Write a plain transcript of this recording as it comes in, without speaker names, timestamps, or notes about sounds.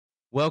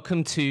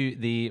Welcome to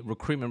the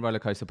Recruitment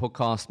Rollercoaster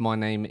podcast. My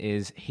name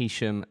is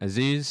Hisham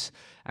Azuz,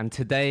 and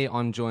today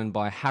I'm joined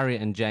by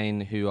Harriet and Jane,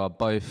 who are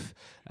both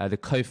the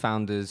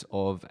co-founders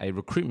of a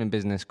recruitment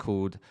business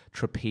called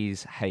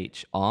Trapeze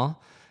HR.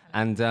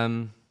 And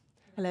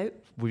hello.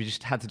 We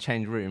just had to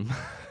change room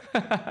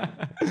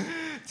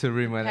to a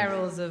room where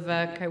perils of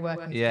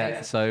co-working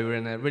space. So we're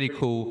in a really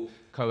cool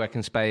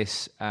co-working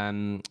space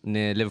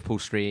near Liverpool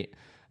Street.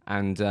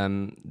 And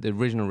the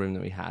original room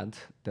that we had,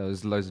 there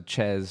was loads of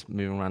chairs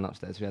moving around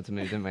upstairs. We had to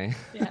move, didn't we?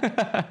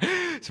 Yeah.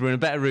 So we're in a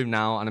better room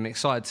now, and I'm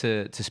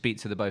excited to speak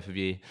to the both of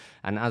you.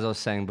 And as I was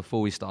saying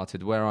before we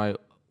started, where I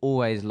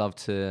always love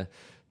to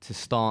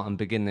start and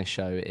begin this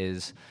show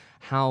is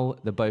how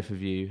the both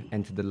of you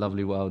entered the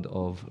lovely world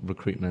of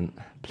recruitment.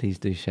 Please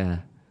do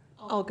share.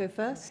 I'll go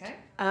first.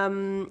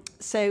 Okay.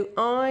 So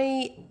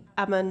I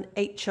am an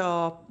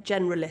HR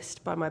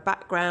generalist by my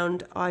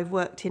background. I've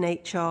worked in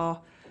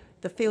HR,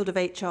 the field of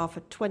HR, for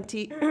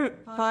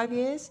 25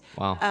 years.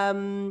 Wow.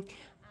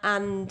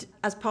 And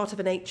as part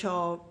of an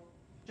HR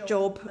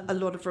job, a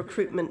lot of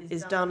recruitment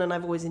is done, and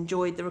I've always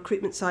enjoyed the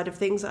recruitment side of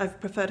things. I've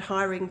preferred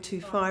hiring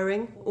to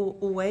firing,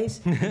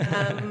 always.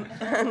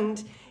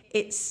 And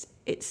it's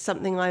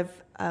something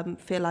I've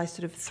feel I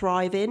sort of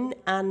thrive in.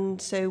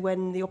 And so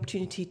when the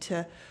opportunity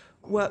to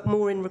work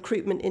more in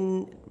recruitment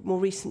in more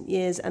recent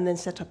years and then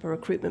set up a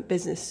recruitment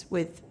business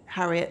with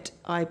Harriet,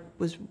 I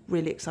was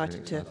really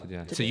excited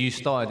to So you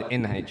started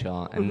in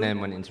HR and then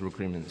went into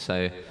recruitment.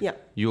 So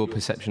your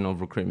perception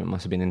of recruitment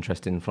must have been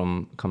interesting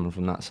coming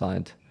from that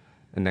side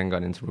and then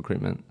going into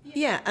recruitment.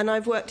 Yeah, and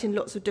I've worked in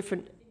lots of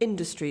different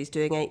industries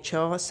doing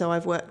HR. So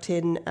I've worked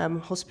in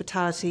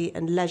hospitality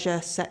and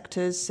leisure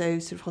sectors, so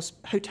sort of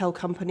hotel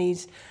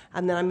companies,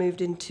 and then I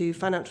moved into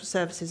financial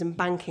services and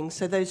banking.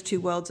 So those two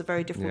worlds are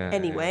very different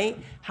anyway.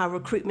 Yeah. How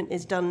recruitment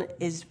is done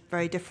is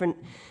very different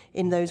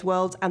in those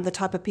worlds, and the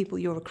type of people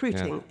you're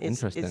recruiting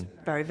is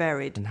very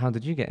varied. And how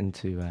did you get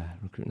into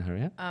recruitment,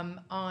 Harriet?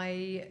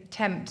 I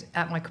temped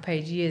at Michael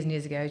Page years and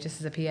years ago just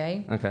as a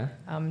PA. Okay.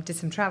 Did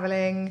some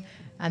travelling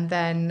and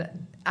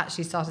then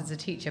actually started as a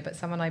teacher, but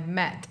someone I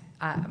met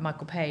at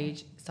Michael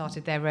Page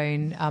started their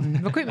own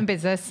recruitment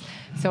business.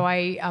 So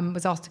I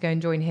was asked to go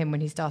and join him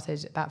when he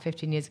started about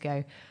 15 years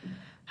ago.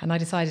 And I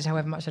decided,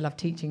 however much I loved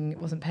teaching, it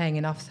wasn't paying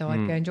enough, so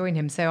I'd go and join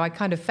him. So I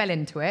kind of fell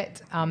into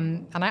it.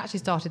 And I actually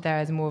started there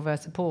as more of a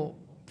support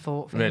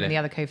for him and the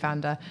other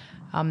co-founder.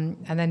 And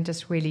then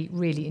just really,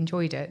 really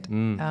enjoyed it.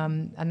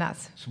 And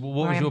that's so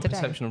what was your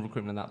perception of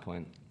recruitment at that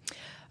point?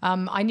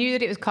 I knew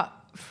that it was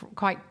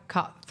quite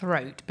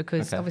cutthroat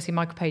because obviously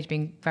Michael Page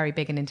being very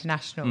big and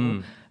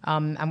international,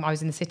 and I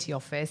was in the city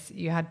office,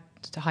 you had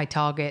high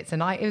targets,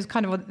 and it was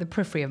kind of the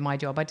periphery of my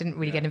job. I didn't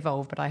really get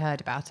involved, but I heard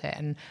about it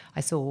and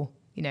I saw,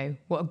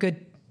 what a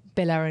good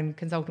biller and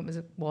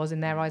consultant was in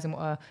their eyes and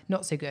what a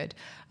not so good.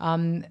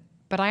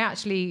 But I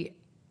actually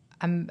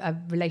am a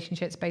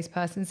relationships-based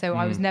person, so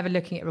I was never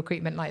looking at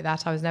recruitment like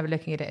that. I was never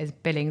looking at it as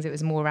billings. It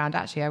was more around,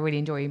 actually, I really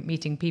enjoy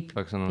meeting people.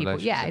 Focus on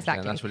relationships. Yeah,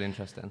 exactly. Yeah, that's really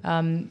interesting.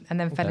 And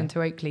then fell into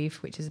Oakleaf,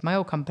 which is my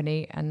old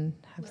company, and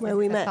where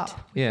we met.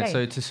 Yeah,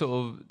 so to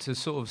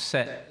sort of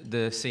set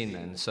the scene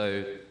then.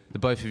 So the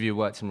both of you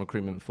worked in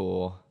recruitment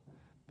for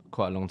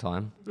quite a long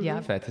time.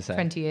 Yeah, fair to say.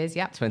 20 years.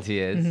 Yeah, 20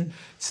 years.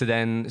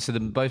 Mm-hmm. So the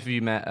both of you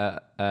met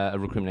at a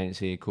recruitment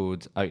agency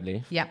called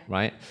Oakleaf. Yeah,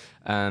 right.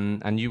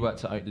 And you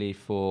worked at Oakleaf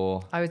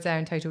for. I was there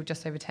in total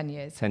just over 10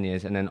 years. 10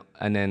 years, and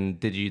then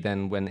did you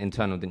then went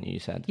internal? Didn't you? You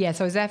said. Yeah,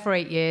 so I was there for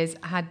 8 years.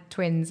 Had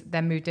twins,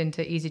 then moved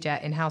into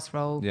EasyJet in-house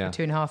role for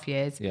 2.5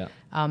 years. Yeah.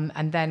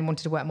 And then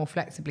wanted to work more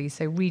flexibly,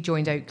 so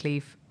rejoined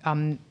Oakleaf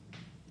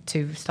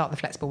to start the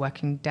flexible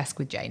working desk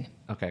with Jane.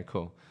 Okay,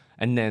 cool.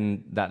 And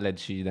then that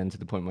led you then to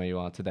the point where you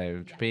are today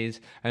with Trapeze.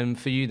 And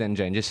for you then,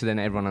 Jane, just so then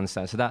everyone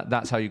understands, so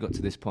that's how you got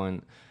to this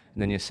point.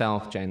 And then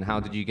yourself, Jane, how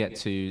did you get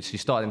to, so you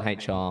started in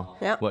HR,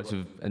 worked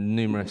with a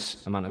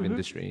numerous amount of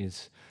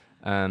industries,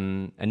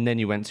 and then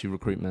you went to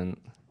recruitment.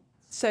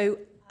 So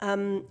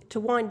to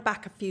wind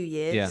back a few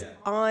years,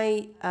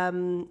 I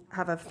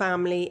have a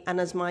family, and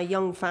as my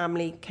young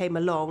family came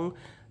along,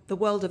 the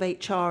world of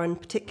HR, and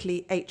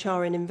particularly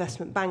HR in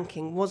investment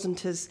banking,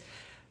 wasn't as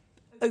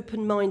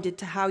open-minded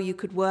to how you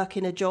could work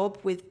in a job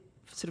with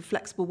sort of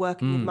flexible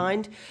working in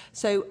mind.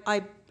 So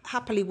I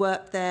happily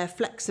worked there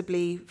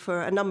flexibly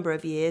for a number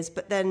of years,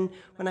 but then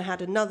when I had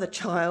another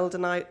child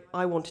and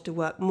I wanted to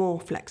work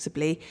more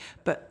flexibly,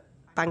 but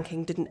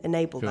banking didn't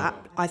enable that,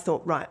 I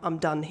thought, right, I'm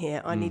done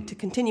here. I need to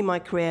continue my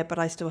career, but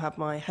I still have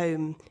my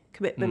home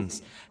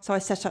commitments. So I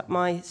set up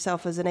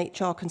myself as an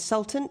HR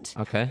consultant.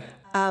 Okay.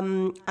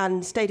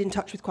 And stayed in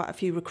touch with quite a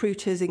few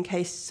recruiters in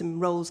case some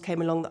roles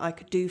came along that I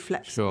could do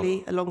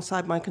flexibly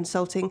alongside my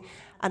consulting.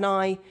 And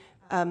I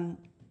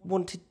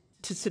wanted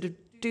to sort of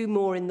do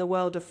more in the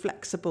world of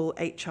flexible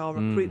HR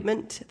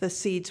recruitment. The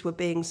seeds were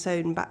being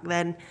sown back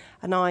then,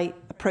 and I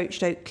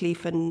approached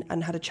Oakleaf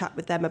and had a chat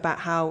with them about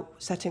how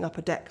setting up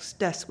a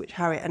desk, which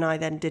Harriet and I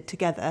then did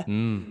together,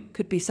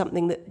 could be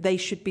something that they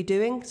should be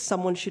doing.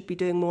 Someone should be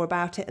doing more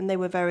about it, and they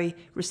were very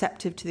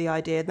receptive to the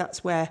idea. And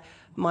that's where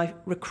my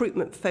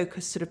recruitment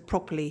focus sort of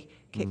properly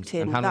kicked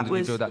in. And how long did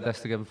you build that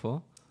desk together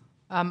for?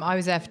 I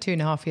was there for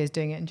 2.5 years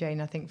doing it, and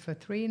Jane, I think, for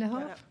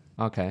 3.5.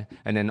 Okay.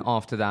 And then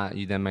after that,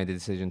 you then made the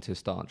decision to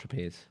start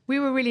Trapeze. We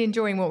were really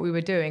enjoying what we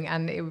were doing,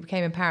 and it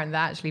became apparent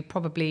that actually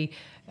probably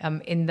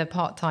in the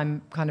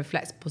part-time kind of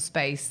flexible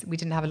space, we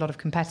didn't have a lot of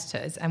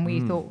competitors, and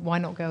we thought, why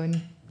not go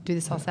and do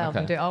this ourselves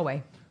and do it our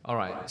way? All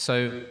right.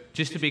 So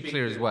just to be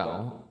clear as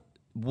well,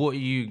 what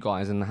you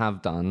guys and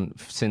have done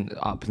since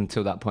up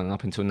until that point,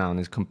 up until now,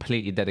 is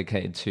completely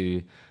dedicated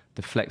to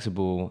the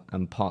flexible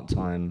and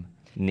part-time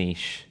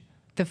niche.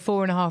 The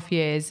 4.5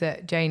 years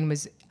that Jane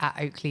was at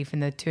Oakleaf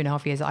and the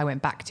 2.5 years that I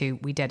went back to,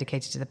 we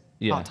dedicated to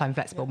the part-time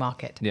flexible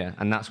market. Yeah,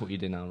 and that's what you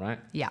do now, right?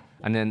 Yeah.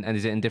 And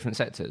is it in different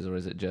sectors, or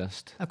is it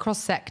just across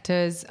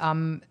sectors,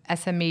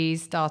 SMEs,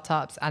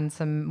 startups, and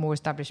some more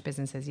established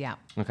businesses? Yeah.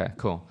 Okay,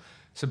 cool.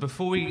 So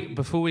before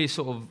we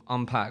sort of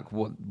unpack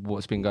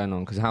what's been going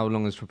on, because how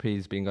long has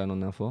Trapeze been going on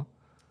now for?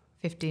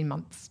 15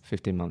 months.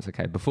 15 months.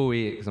 Okay.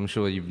 Because I'm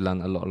sure you've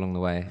learned a lot along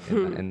the way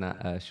in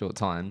that short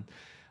time.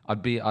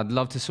 I'd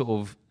love to sort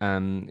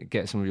of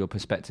get some of your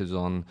perspectives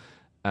on,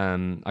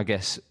 I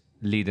guess,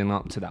 leading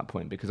up to that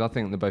point, because I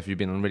think the both of you have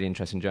been on a really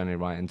interesting journey,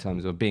 right, in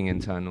terms of being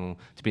internal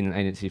to being an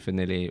agency for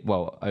nearly,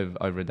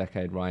 over a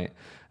decade, right,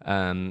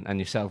 and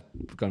yourself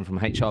going from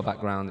HR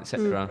background,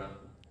 etc.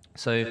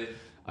 So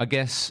I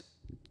guess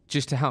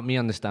just to help me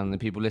understand, the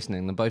people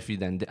listening, the both of you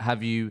then,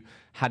 have you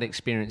had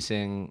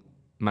experiencing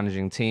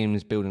managing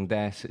teams, building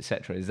desks,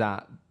 etc.? Is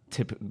that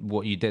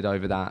what you did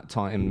over that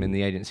time in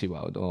the agency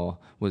world, or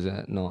was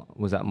it not?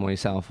 Was that more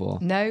yourself, or?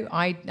 No,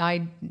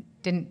 I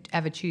didn't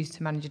ever choose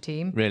to manage a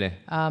team. Really?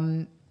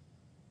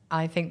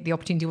 I think the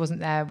opportunity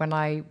wasn't there when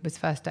I was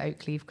first at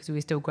Oakleaf because we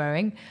were still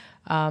growing.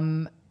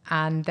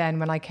 And then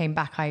when I came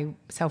back, I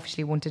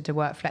selfishly wanted to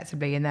work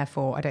flexibly, and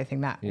therefore I don't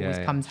think that always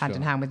comes hand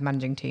in hand with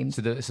managing teams.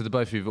 So the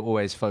both of you have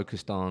always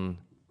focused on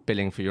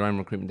billing for your own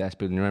recruitment desk,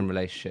 building your own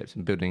relationships,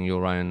 and building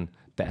your own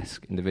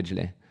desk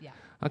individually. Yeah.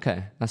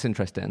 Okay, that's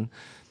interesting.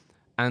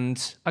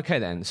 And okay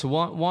then, so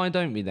why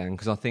don't we then?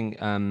 Because I think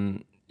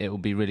it will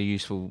be really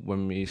useful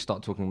when we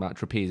start talking about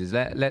Trapeze.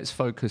 Let's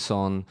focus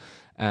on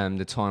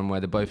the time where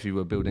the both of you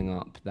were building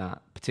up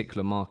that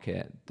particular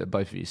market, the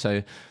both of you.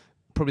 So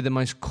probably the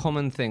most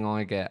common thing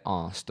I get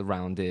asked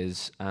around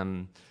is,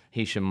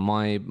 Hisham,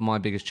 my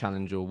biggest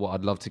challenge, or what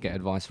I'd love to get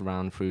advice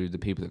around through the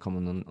people that come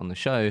on the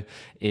show,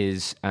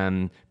 is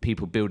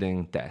people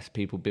building desks,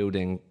 people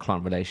building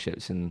client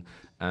relationships,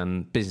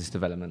 and business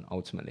development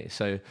ultimately.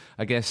 So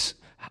I guess,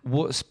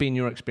 what's been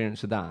your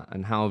experience with that,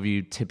 and how have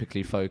you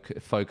typically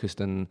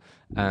focused and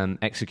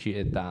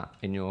executed that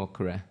in your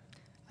career?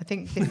 I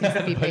think this needs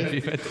to be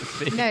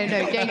based. No,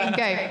 Jane can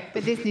go.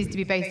 But this needs to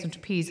be based on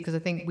Trapeze, because I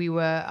think we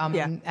were at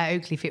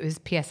Oakleaf, it was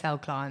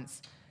PSL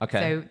clients. Okay.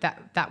 So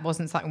that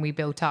wasn't something we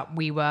built up.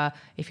 We were,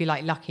 if you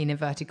like, lucky in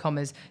inverted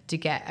commas to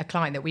get a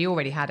client that we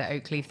already had at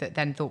Oakleaf that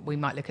then thought we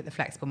might look at the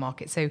flexible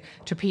market. So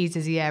Trapeze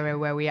is the area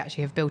where we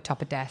actually have built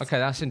up a desk. Okay,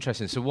 that's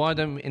interesting. So why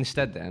don't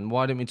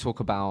we talk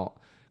about,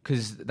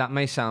 because that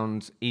may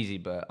sound easy,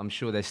 but I'm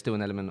sure there's still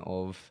an element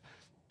of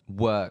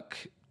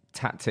work,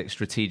 tactic,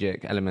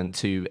 strategic element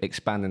to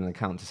expanding an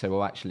account to say,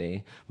 well,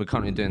 actually, we're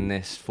currently doing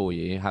this for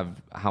you.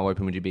 How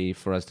open would you be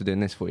for us to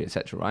doing this for you,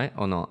 etc., right?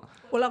 Or not?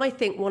 Well, I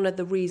think one of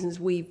the reasons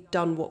we've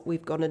done what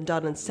we've gone and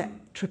done and set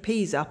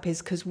Trapeze up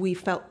is because we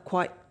felt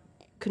quite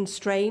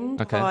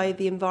constrained by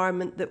the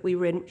environment that we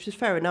were in, which is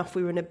fair enough.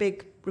 We were in a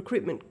big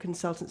recruitment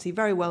consultancy,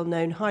 very well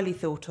known, highly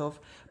thought of,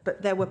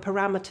 but there were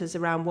parameters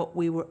around what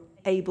we were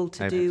able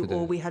to do,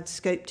 or we had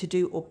scope to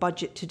do, or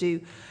budget to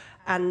do.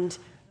 And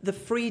the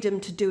freedom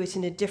to do it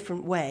in a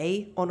different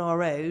way on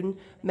our own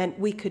meant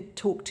we could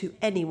talk to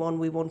anyone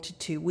we wanted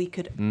to. We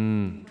could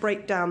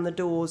break down the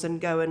doors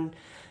and go and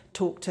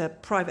talk to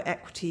private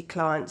equity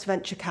clients,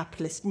 venture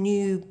capitalists,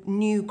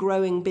 new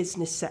growing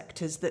business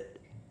sectors that,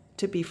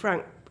 to be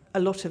frank, a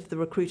lot of the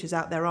recruiters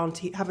out there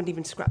haven't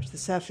even scratched the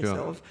surface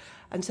of.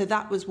 And so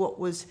that was what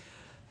was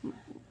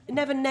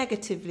never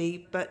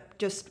negatively, but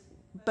just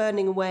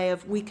burning away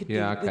of we could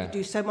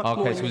do so much more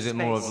in this so was it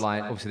more of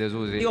like, obviously there's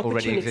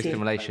already existing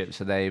relationships,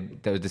 so there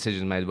were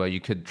decisions made where you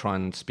could try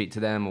and speak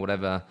to them or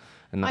whatever,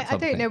 and that I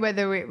don't know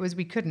whether it was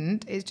we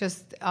couldn't, it's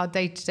just our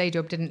day-to-day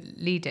job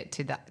didn't lead it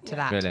to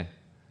that. Really?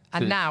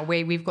 And so now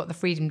we've got the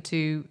freedom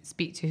to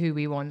speak to who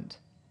we want.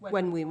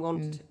 When we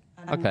want.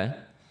 Okay.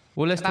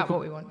 Well, let's talk about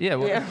what we want. Yeah.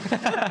 Well,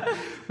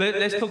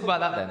 let's talk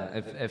about that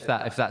then, if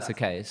that's the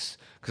case,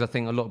 because I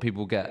think a lot of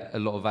people get a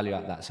lot of value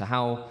out of that. So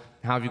how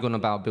have you gone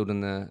about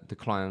building the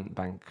client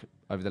bank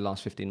over the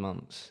last 15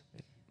 months?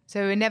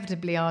 So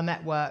inevitably our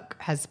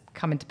network has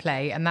come into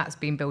play, and that's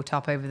been built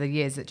up over the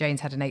years that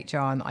Jane's had in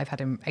HR and I've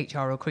had in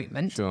HR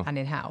recruitment and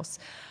in-house.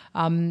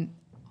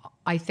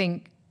 I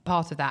think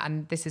part of that,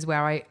 and this is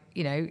where I,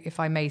 if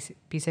I may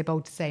be so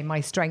bold to say, my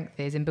strength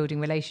is in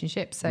building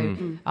relationships.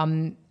 So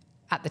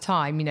at the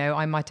time,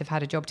 I might have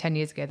had a job 10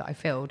 years ago that I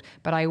filled,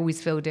 but I always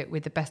filled it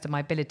with the best of my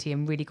ability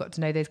and really got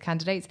to know those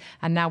candidates.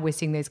 And now we're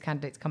seeing those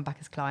candidates come back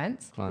as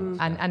clients.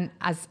 And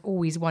as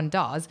always one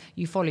does,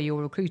 you follow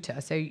your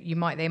recruiter. So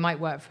they might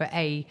work for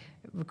a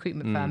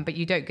recruitment firm, but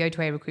you don't go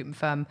to a recruitment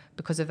firm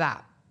because of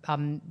that.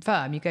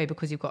 firm, you go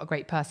because you've got a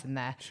great person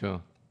there.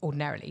 Sure.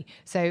 Ordinarily.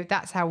 So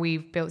that's how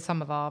we've built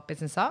some of our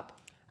business up.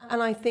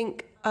 And I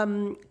think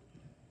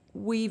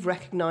we've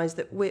recognised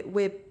that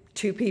we're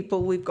two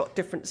people, we've got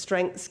different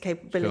strengths,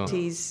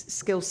 capabilities,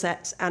 skill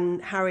sets,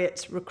 and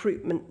Harriet's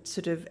recruitment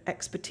sort of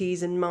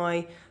expertise and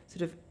my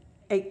sort of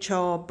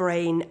HR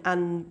brain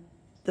and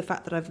the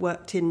fact that I've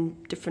worked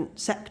in different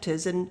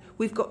sectors, and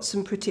we've got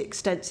some pretty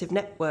extensive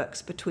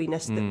networks between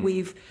us that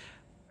we've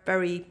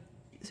very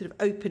sort of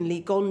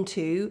openly gone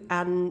to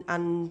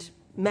and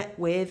met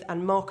with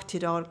and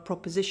marketed our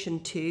proposition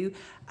to,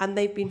 and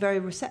they've been very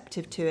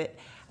receptive to it.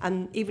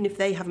 And even if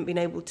they haven't been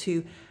able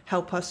to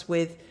help us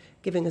with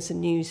giving us a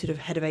new sort of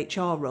head of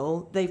HR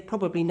role, they've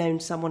probably known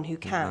someone who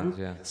can.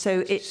 Yeah. So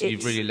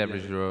you've really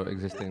leveraged your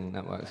existing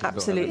networks.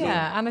 Absolutely.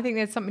 Yeah, and I think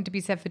there's something to be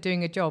said for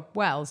doing a job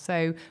well.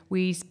 So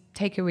we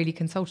take a really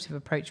consultative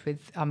approach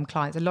with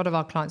clients. A lot of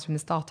our clients are in the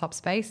startup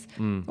space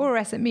or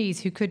SMEs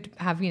who could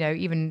have,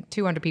 even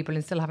 200 people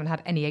and still haven't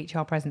had any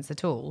HR presence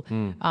at all.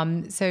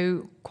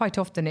 So quite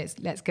often it's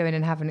let's go in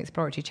and have an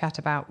exploratory chat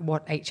about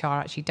what HR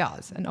actually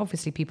does. And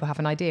obviously people have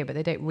an idea, but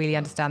they don't really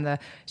understand the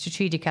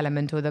strategic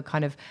element or the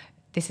kind of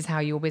this is how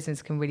your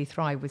business can really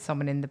thrive with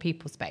someone in the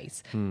people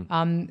space.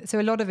 So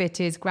a lot of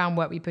it is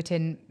groundwork we put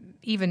in,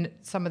 even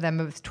some of them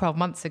was 12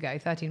 months ago,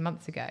 13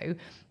 months ago.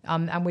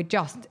 And we're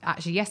just,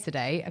 actually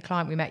yesterday, a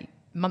client we met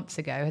months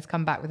ago has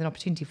come back with an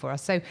opportunity for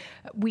us. So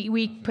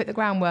we put the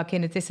groundwork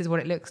in as this is what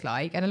it looks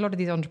like. And a lot of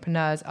these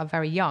entrepreneurs are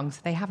very young, so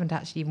they haven't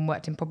actually even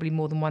worked in probably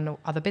more than one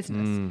other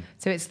business.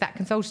 So it's that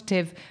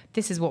consultative,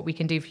 this is what we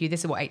can do for you, this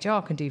is what HR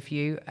can do for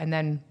you, and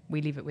then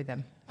we leave it with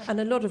them. And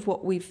a lot of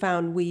what we've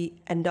found we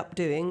end up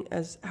doing,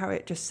 as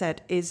Harriet just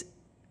said, is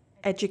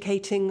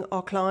educating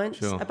our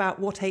clients about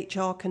what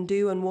HR can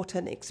do and what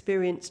an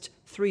experienced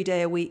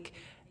 3-day-a-week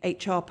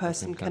HR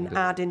person can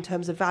add in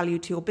terms of value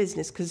to your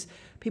business. Because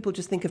people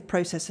just think of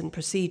process and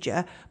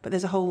procedure, but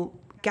there's a whole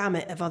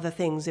gamut of other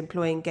things,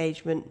 employee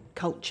engagement,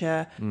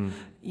 culture,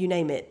 you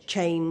name it,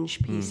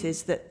 change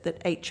pieces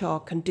that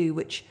HR can do,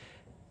 which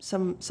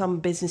some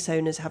business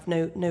owners have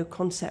no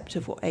concept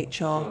of what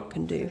HR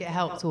can do. It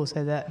helps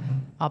also that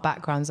our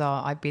backgrounds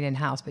are, I've been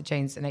in-house, but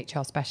Jane's an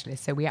HR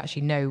specialist, so we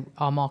actually know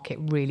our market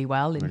really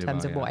well in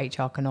terms of what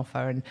HR can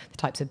offer and the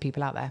types of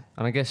people out there.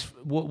 And I guess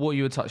what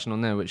you were touching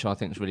on there, which I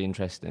think is really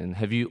interesting,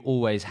 have you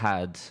always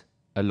had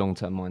a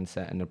long-term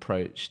mindset and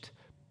approached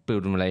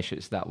building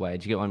relationships that way?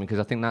 Do you get what I mean? Because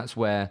I think that's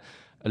where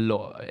a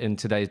lot in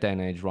today's day and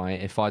age, right?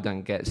 If I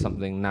don't get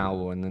something now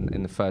or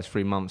in the first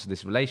 3 months of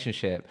this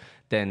relationship,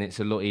 then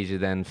it's a lot easier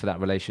then for that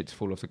relationship to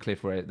fall off the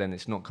cliff where then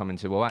it's not coming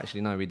to, well,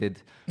 actually, no, we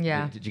did.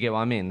 Yeah. Did you get what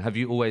I mean? Have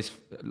you always,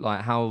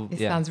 like, how... This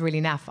sounds really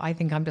naff. I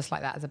think I'm just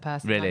like that as a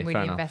person. Really? I'm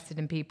really invested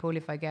in people.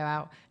 If I go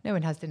out, no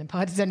one has dinner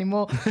parties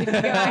anymore. If you go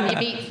out and you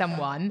meet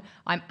someone,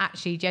 I'm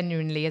actually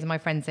genuinely, as my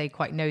friends say,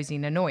 quite nosy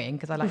and annoying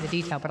because I like the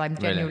detail, but I'm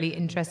genuinely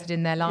interested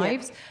in their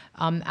lives.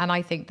 And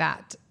I think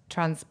that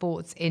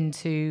transports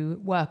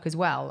into work as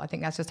well. I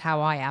think that's just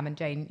how I am, and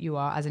Jane, you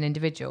are as an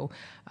individual.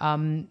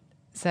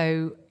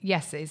 So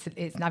yes, it's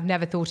I've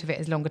never thought of it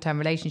as longer term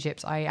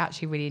relationships. I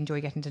actually really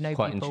enjoy getting to know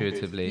people. Quite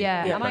intuitively.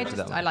 Yeah, and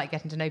I like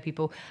getting to know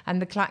people.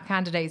 And the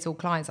candidates or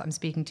clients that I'm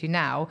speaking to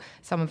now,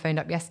 someone phoned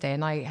up yesterday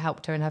and I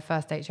helped her in her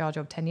first HR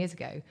job 10 years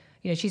ago.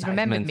 She's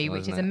remembered me,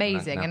 which is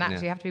amazing. And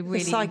actually, I have to be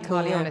really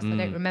entirely honest. I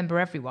don't remember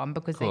everyone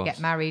because they get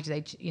married.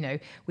 They,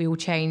 we all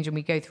change and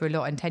we go through a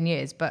lot in 10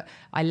 years. But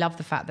I love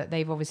the fact that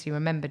they've obviously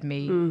remembered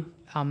me,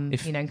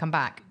 and come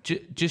back.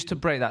 Just to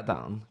break that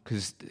down,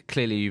 because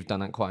clearly you've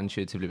done that quite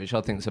intuitively, which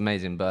I think is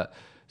amazing. But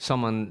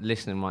someone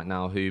listening right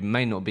now who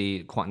may not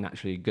be quite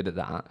naturally good at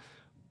that,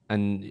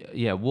 and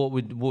what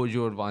would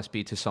your advice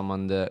be to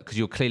someone that, because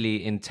you're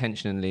clearly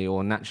intentionally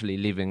or naturally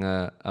leaving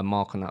a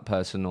mark on that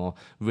person or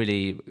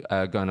really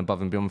going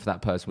above and beyond for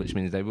that person, which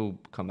means they will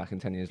come back in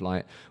 10 years.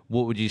 Like,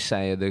 what would you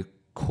say are the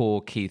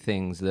core key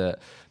things that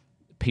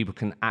people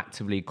can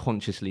actively,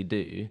 consciously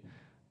do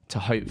to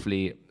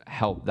hopefully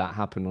help that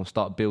happen or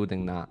start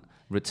building that?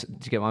 Do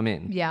you get what I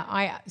mean?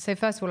 Yeah. So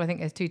first of all, I think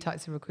there's two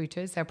types of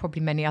recruiters. There are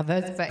probably many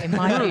others, but in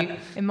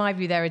my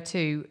view, there are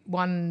two.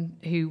 One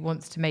who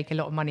wants to make a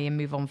lot of money and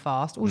move on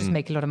fast, or just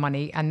make a lot of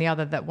money, and the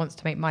other that wants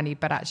to make money,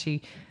 but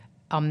actually,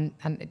 and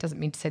it doesn't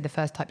mean to say the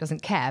first type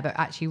doesn't care, but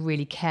actually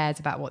really cares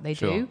about what they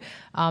do.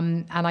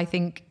 And I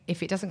think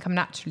if it doesn't come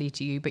naturally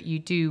to you, but you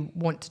do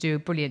want to do a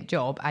brilliant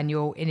job and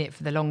you're in it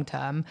for the long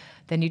term,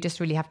 then you just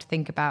really have to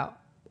think about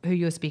who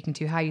you're speaking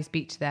to, how you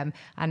speak to them,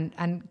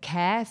 and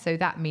care. So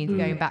that means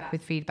going back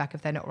with feedback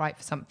if they're not right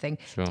for something,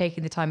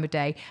 taking the time of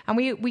day. And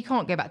we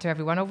can't go back to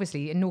everyone,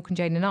 obviously, and nor can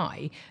Jane and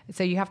I.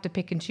 So you have to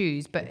pick and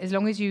choose. But as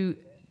long as you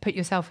put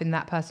yourself in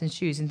that person's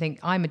shoes and think,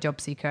 I'm a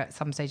job seeker at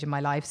some stage of my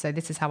life, so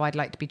this is how I'd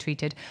like to be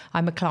treated.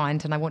 I'm a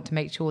client and I want to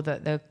make sure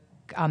that the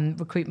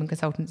recruitment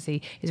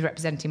consultancy is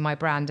representing my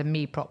brand and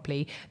me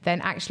properly, then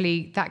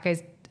actually that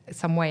goes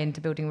some way into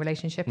building a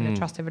relationship and a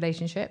trusted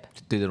relationship.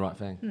 To do the right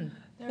thing.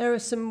 There are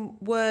some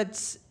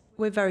words,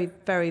 we're very,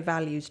 very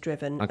values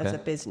driven as a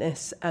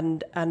business,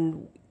 and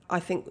I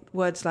think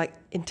words like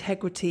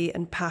integrity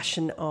and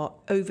passion are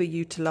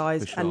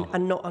overutilised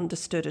and not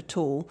understood at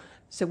all.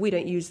 So we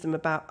don't use them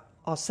about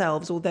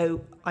ourselves,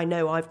 although I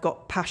know I've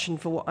got passion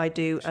for what I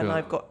do and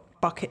I've got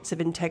buckets of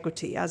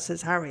integrity, as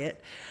has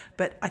Harriet.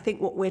 But I think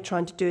what we're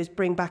trying to do is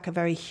bring back a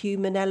very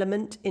human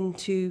element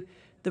into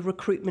the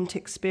recruitment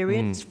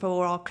experience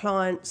for our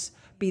clients,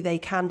 be they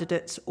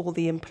candidates or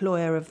the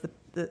employer of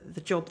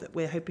the job that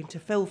we're hoping to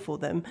fill for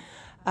them,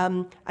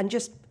 and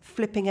just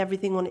flipping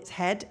everything on its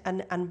head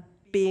and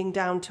being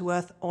down to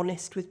earth,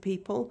 honest with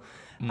people.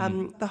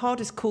 The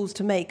hardest calls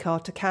to make are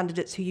to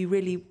candidates who you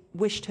really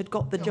wished had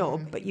got the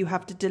job, but you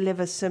have to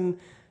deliver some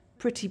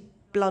pretty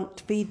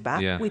blunt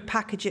feedback. We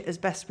package it as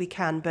best we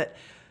can, but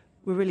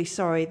we're really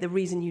sorry, the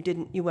reason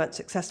you weren't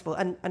successful.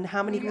 And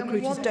how many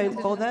recruiters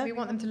don't bother? We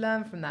want them to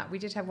learn from that. We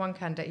did have one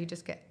candidate who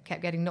just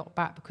kept getting knocked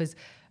back because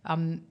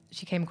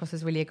she came across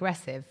as really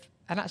aggressive.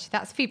 And actually,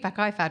 that's feedback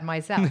I've had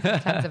myself in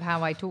terms of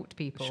how I talk to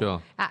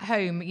people at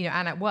home,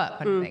 and at work,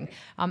 kind of thing.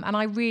 And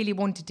I really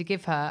wanted to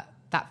give her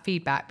that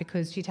feedback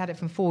because she'd had it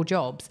from 4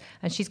 jobs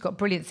and she's got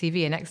brilliant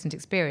CV and excellent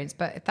experience.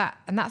 But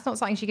that's not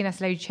something she can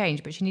necessarily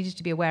change, but she needed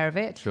to be aware of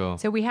it.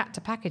 So we had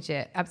to package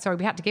it.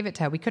 We had to give it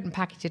to her. We couldn't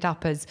package it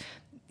up as,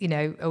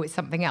 it's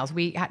something else.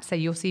 We had to say,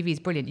 your CV is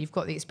brilliant, you've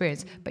got the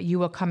experience, but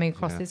you are coming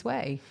across this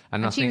way.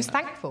 And she was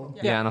thankful.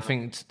 And I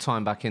think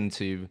tying back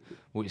into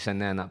what you're saying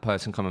there and that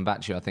person coming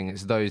back to you, I think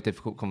it's those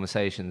difficult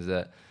conversations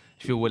that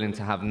if you're willing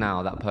to have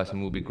now, that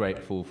person will be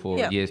grateful for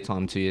a year's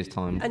time, 2 years'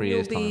 time, 3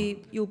 years'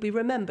 time. You'll be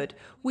remembered.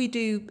 We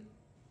do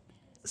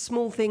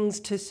small things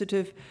to sort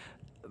of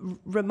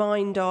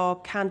remind our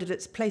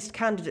candidates. Placed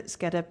candidates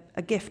get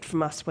a gift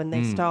from us when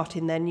they start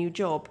in their new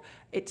job.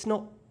 It's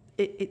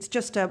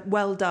just a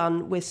well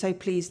done. We're so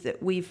pleased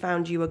that we've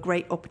found you a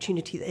great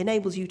opportunity that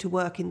enables you to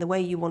work in the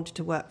way you wanted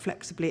to work,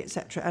 flexibly,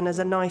 etc. And as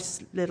a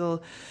nice little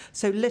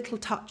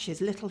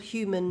touches, little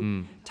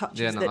human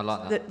touches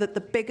that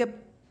the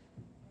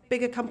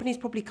bigger companies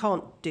probably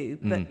can't do.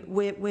 But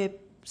we're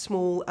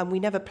small and we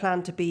never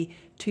plan to be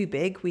too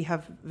big. We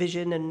have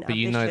vision and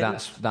ambition.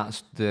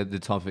 That's the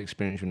type of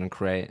experience you're going to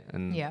create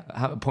and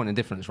have a point of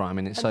difference, right? I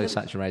mean, it's so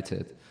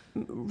saturated.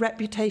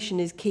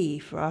 Reputation is key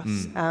for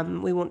us.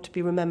 We want to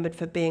be remembered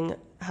for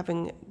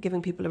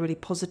giving people a really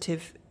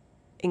positive,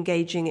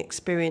 engaging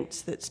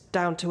experience that's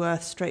down to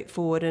earth,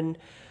 straightforward,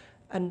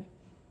 and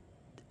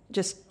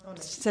just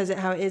says it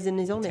how it is and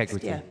is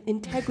honest.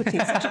 Integrity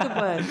is such a good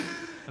word.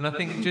 And I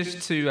think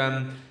just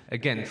to,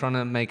 again, trying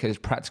to make it as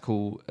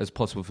practical as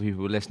possible for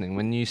people who are listening,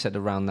 when you said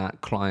around that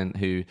client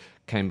who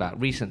came back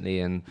recently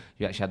and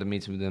you actually had a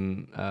meeting with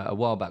them a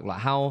while back, like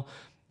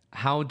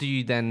how do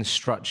you then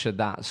structure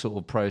that sort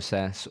of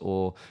process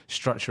or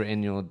structure it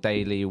in your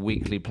daily,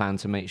 weekly plan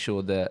to make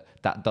sure that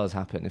does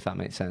happen, if that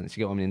makes sense?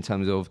 You get what I mean, in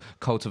terms of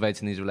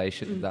cultivating these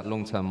relationships, that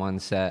long-term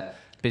mindset,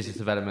 business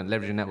development,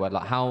 leveraging network.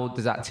 Like, how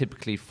does that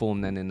typically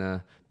form then in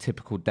a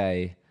typical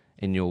day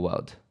in your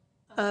world?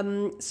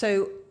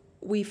 So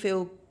we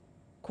feel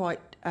quite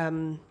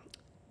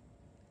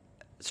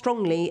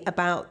strongly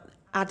about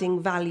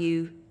adding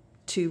value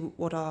to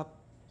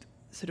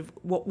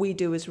what we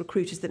do as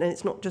recruiters, and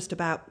it's not just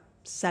about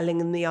selling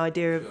them the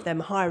idea of them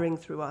hiring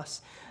through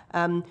us.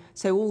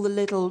 So all the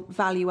little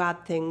value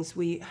add things,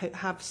 we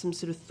have some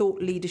sort of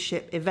thought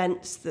leadership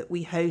events that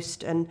we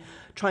host and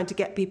trying to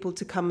get people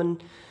to come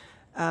and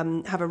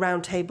have a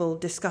roundtable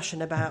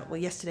discussion about,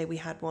 yesterday we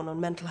had one on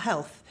mental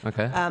health,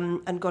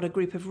 and got a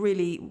group of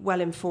really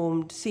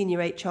well-informed senior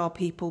HR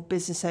people,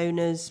 business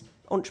owners,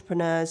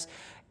 entrepreneurs,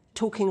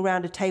 talking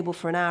around a table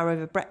for an hour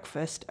over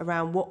breakfast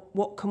around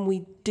what can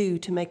we do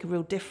to make a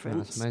real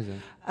difference. That's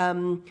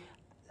amazing.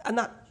 And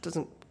that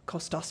doesn't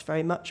cost us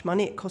very much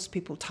money. It costs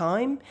people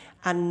time,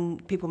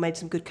 and people made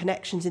some good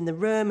connections in the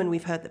room, and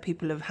we've heard that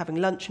people are having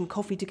lunch and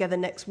coffee together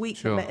next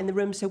week. They met in the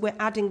room, so we're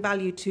adding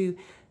value to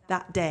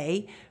that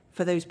day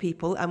for those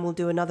people, and we'll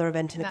do another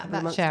event in a couple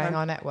of months' time. That's sharing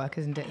our network,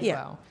 isn't it, as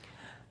well?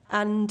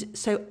 And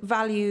so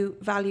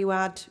value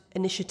add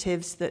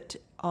initiatives that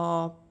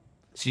are...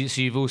 So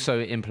you've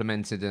also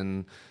implemented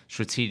and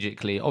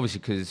strategically, obviously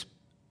because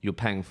you're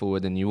paying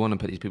forward and you want to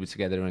put these people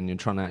together and you're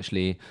trying to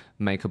actually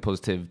make a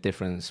positive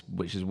difference,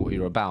 which is what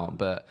you're about.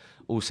 But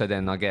also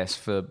then, I guess,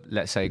 for,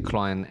 let's say,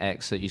 client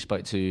X that you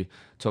spoke to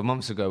 12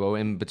 months ago, well,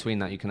 in between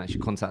that, you can actually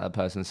contact that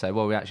person and say,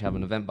 well, we actually have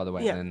an event, by the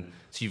way. And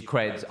so you've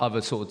created other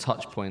sort of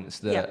touch points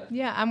that...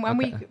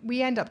 And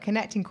we end up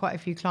connecting quite a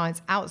few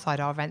clients outside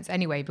our events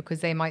anyway,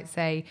 because they might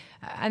say,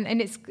 and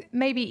it's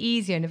maybe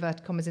easier in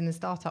inverted commas in the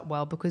startup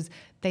world because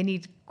they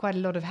need quite a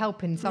lot of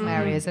help in some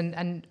areas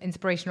and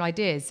inspirational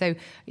ideas. So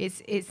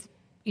it's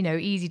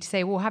easy to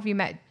say, well, have you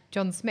met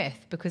John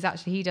Smith, because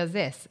actually he does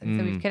this, and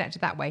so we've connected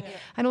that way.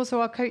 And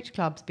also our coach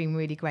club's been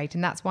really great,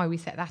 and that's why we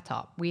set that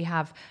up. We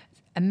have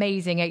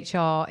amazing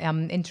HR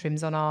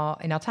interims in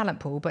our talent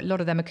pool, but a lot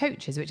of them are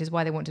coaches, which is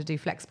why they want to do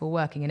flexible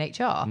working in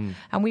HR.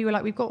 And we were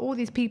like, we've got all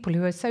these people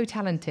who are so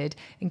talented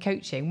in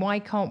coaching. Why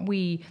can't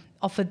we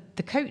offer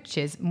the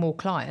coaches more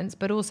clients,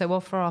 but also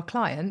offer our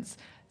clients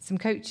some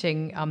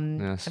coaching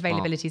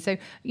availability. So,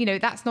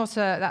 that's not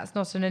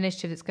an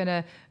initiative that's going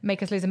to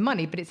make us lose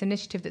money, but it's an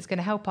initiative that's going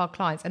to help our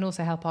clients and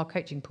also help our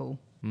coaching pool.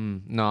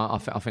 No, I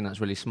think that's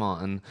really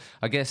smart. And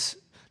I guess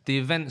the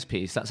events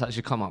piece, that's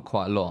actually come up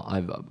quite a lot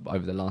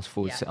over the last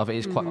 4 years. I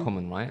think it's quite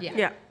common, right?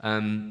 Yeah.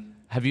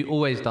 Have you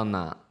always done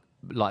that,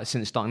 like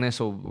since starting this,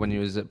 or when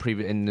you was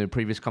in the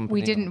previous company?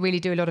 We didn't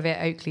really do a lot of it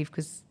at Oakleaf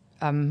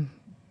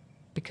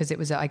because it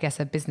was, I guess,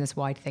 a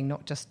business-wide thing,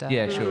 not just a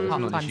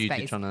part-time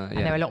space. And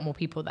there were a lot more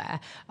people there.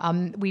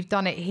 We've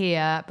done it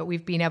here, but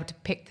we've been able to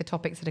pick the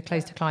topics that are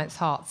close to clients'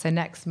 hearts. So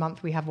next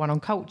month we have one on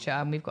culture,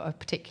 and we've got a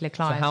particular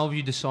client. So how have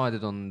you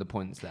decided on the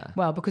points there?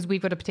 Well, because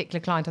we've got a particular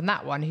client on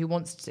that one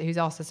who's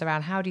asked us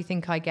around, how do you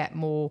think I get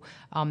more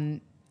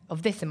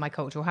of this in my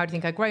culture? Or how do you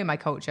think I grow my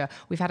culture?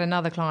 We've had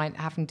another client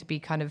having to be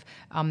kind of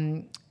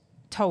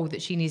told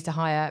that she needs to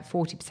hire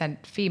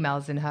 40%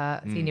 females in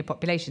her senior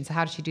population. So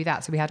how does she do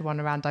that? So we had one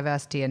around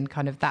diversity and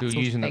kind of that sort of thing.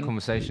 You're using the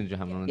conversations you're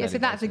having on a daily so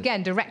that's, basis.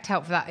 Again, direct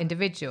help for that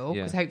individual,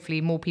 because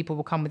hopefully more people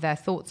will come with their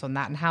thoughts on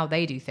that and how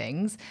they do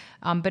things.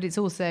 But it's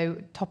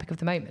also topic of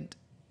the moment.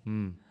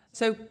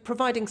 So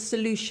providing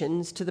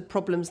solutions to the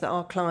problems that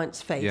our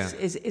clients face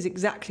is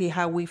exactly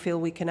how we feel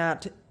we can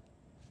add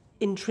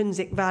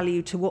intrinsic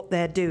value to what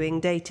they're doing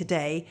day to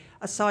day,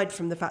 aside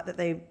from the fact that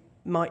they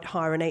might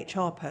hire an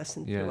HR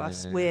person through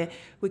us. We're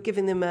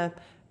giving them a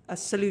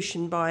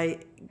solution by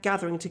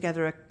gathering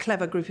together a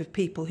clever group of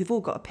people who've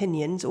all got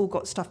opinions, all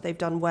got stuff they've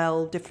done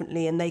well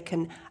differently, and they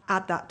can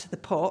add that to the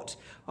pot.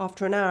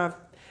 After an hour of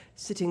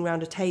sitting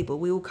around a table,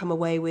 we all come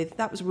away with,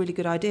 that was a really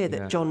good idea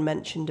that John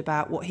mentioned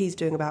about what he's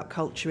doing about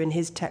culture in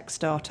his tech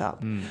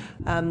startup.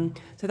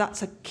 So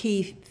that's a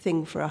key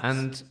thing for us.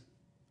 And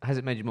has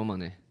it made you more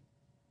money?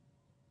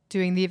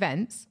 Doing the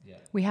events,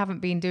 we haven't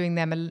been doing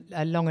them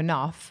long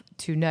enough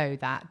to know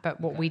that. But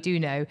what we do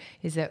know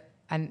is that,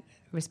 and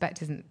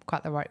respect isn't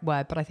quite the right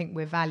word, but I think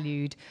we're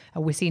valued,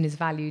 we're seen as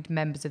valued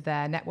members of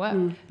their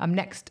network.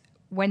 Next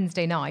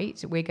Wednesday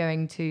night, we're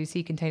going to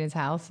Sea Containers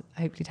House,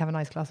 hopefully to have a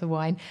nice glass of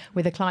wine,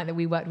 with a client that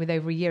we worked with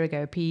over a year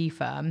ago, a PE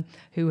firm,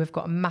 who have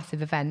got a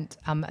massive event.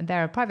 And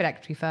they're a private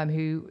equity firm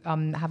who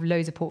have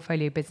loads of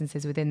portfolio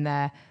businesses within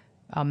their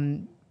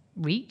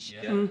reach,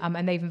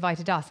 and they've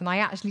invited us, and I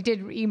actually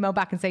did email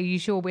back and say, are you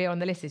sure we're on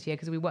the list this year,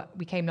 because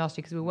we came last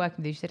year because we were working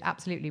with you. She said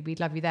absolutely,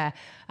 we'd love you there.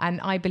 And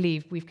I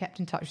believe we've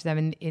kept in touch with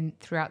them in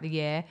throughout the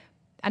year,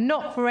 and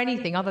not for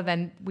anything other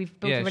than we've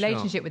built a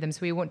relationship with them, so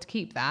we want to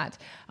keep that.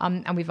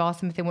 And we've asked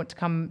them if they want to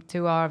come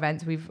to our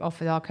events. We've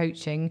offered our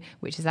coaching,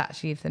 which is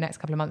actually for the next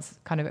couple of months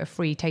kind of a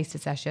free taster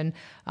session.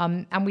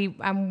 And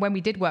when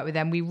we did work with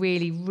them, we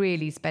really,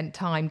 really spent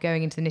time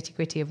going into the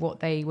nitty-gritty of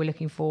what they were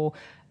looking for,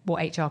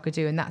 what HR could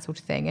do and that sort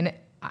of thing. And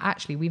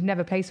actually, we've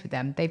never placed with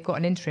them. They've got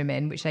an interim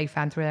in, which they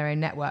found through their own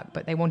network,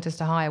 but they want us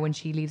to hire when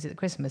she leaves at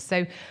Christmas.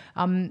 So,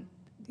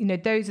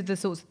 those are the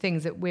sorts of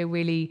things that we're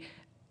really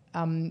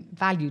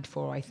valued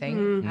for, I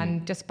think.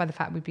 And just by the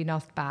fact we've been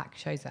asked back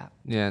shows that.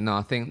 Yeah, no,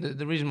 I think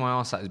the reason why I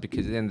asked that is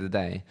because at the end of the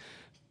day,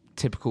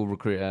 typical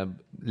recruiter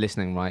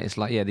listening, right? It's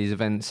like, these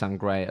events sound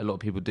great. A lot of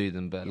people do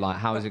them, but like,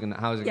 how is it going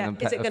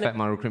to affect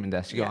my recruitment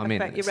desk? You know what I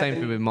mean? Same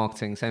thing with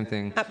marketing, same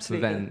thing with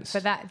events.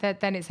 But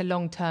then it's a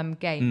long-term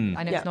game.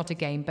 I know it's not a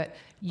game, but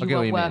you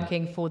are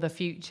working for the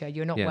future.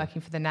 You're not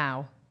working for the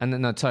now. And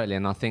no, totally.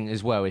 And I think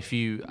as well, I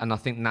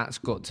think that's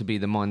got to be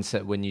the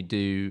mindset when you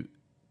do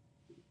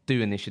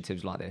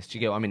initiatives like this. Do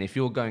you get what I mean? If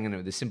you're going in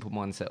with the simple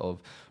mindset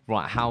of,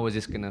 right, how is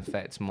this going to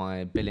affect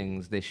my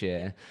billings this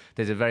year?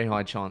 There's a very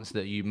high chance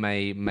that you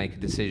may make a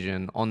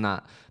decision on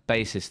that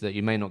basis that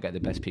you may not get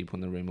the best people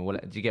in the room. Or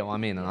whatever. Do you get what I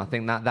mean? And I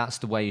think that's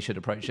the way you should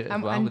approach it as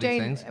well with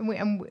Jane, these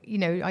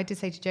things. I did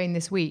say to Jane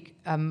this week,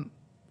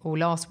 or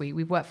last week,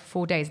 we've worked for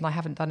 4 days and I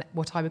haven't done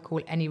what I would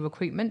call any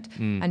recruitment.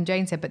 And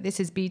Jane said, but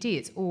this is BD,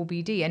 it's all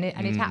BD. And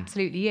it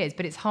absolutely is.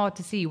 But it's hard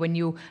to see when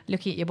you're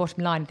looking at your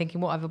bottom line and thinking,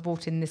 what have I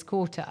bought in this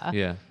quarter?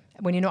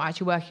 When you're not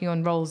actually working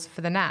on roles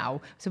for the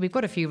now. So we've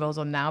got a few roles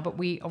on now, but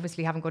we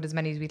obviously haven't got as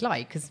many as we'd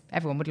like, because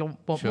everyone would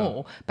want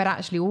more. But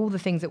actually all the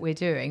things that we're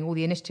doing, all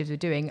the initiatives we're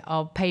doing,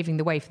 are paving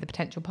the way for the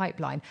potential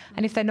pipeline.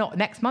 And if they're not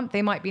next month,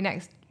 they might be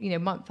next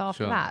month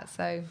after that.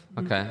 So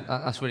okay,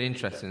 that's really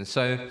interesting.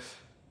 So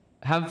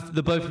have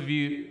the both of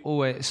you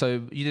always,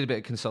 so you did a bit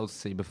of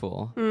consultancy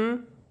before.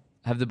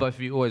 Have the both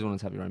of you always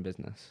wanted to have your own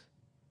business?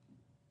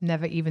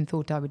 Never even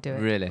thought I would do it.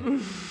 Really?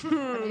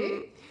 Have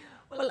you?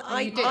 Well,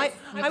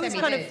 I was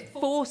kind of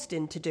forced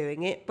into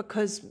doing it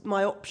because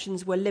my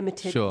options were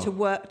limited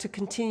to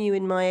continue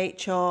in my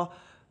HR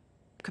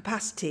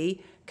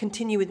capacity,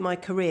 continue with my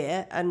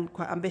career, and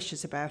quite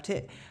ambitious about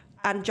it,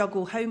 and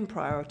juggle home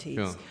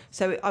priorities.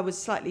 So I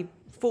was slightly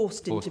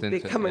forced into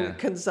becoming a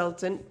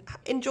consultant.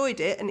 Enjoyed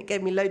it, and it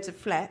gave me loads of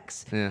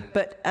flex.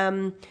 But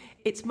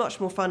it's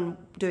much more fun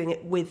doing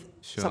it with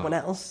someone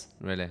else.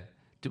 Really?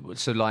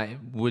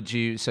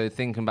 So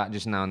thinking back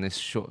just now in this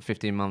short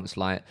 15 months,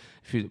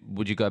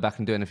 would you go back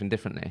and do anything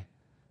differently?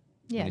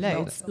 Yeah,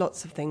 loads.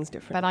 Lots of things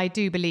different. But I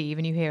do believe,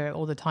 and you hear it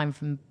all the time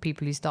from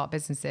people who start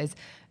businesses,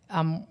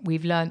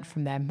 we've learned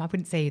from them. I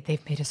wouldn't say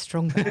they've made us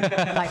stronger,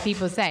 like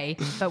people say,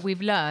 but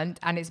we've learned,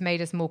 and it's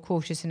made us more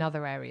cautious in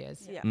other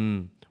areas.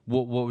 Yeah.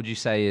 What would you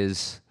say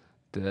is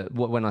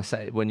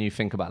when you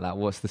think about that,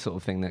 what's the sort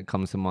of thing that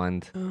comes to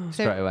mind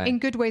straight away? In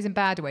good ways and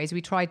bad ways,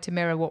 we tried to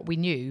mirror what we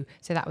knew.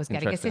 So that was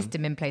getting a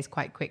system in place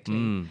quite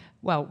quickly.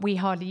 Well, we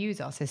hardly use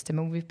our system,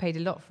 and we've paid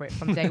a lot for it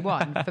from day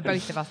one for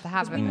both of us to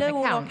have an account. We know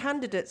all our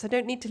candidates. I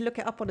don't need to look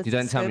it up on a system. You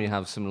don't tell me you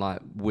have some like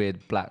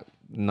weird black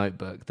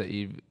notebook that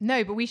you...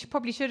 No, but we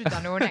probably should have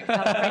done, or an Excel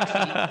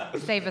spreadsheet to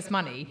save us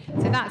money.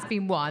 So that's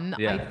been one.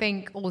 Yeah. I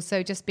think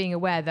also just being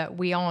aware that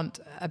we aren't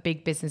a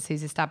big business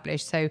who's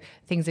established, so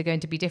things are going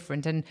to be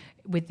different. And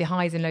with the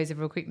highs and lows of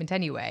recruitment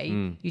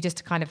anyway, you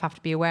just kind of have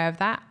to be aware of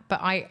that.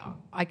 But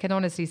I can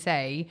honestly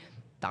say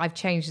that I've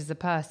changed as a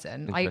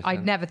person. I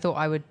never thought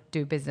I would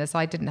do business.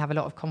 I didn't have a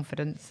lot of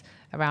confidence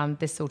around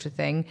this sort of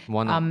thing.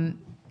 Why not?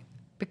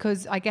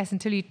 Because I guess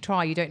until you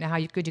try, you don't know how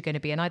good you're going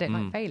to be, and I don't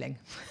like failing.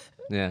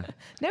 Yeah.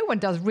 No one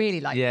does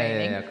really like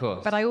failing. Yeah, of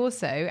course. But I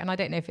also, and I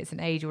don't know if it's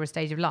an age or a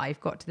stage of life,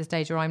 got to the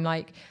stage where I'm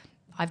like,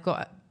 I've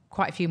got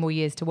quite a few more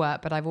years to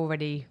work, but I'm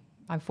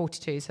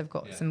 42, so I've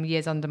got some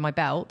years under my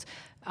belt.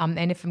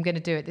 And if I'm going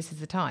to do it, this is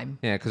the time.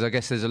 Yeah, because I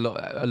guess there's a lot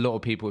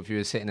of people, if you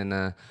were sitting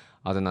in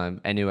I don't know,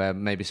 anywhere,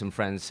 maybe some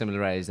friends,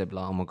 similar age, they'd be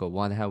like, oh my God,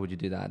 why the hell would you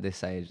do that at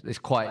this age? It's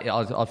quite,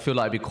 I feel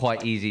like it'd be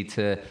quite easy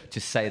to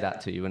just say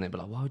that to you, and it'd be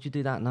like, why would you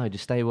do that? No,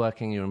 just stay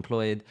working, you're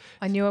employed.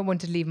 I knew I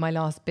wanted to leave my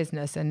last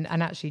business, and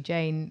actually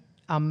Jane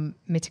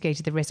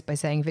mitigated the risk by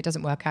saying, if it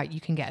doesn't work out,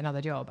 you can get another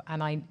job.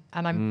 And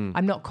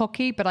I'm not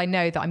cocky, but I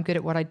know that I'm good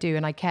at what I do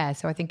and I care.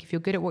 So I think if you're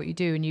good at what you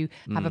do and you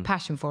have a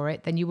passion for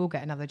it, then you will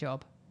get another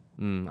job.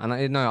 And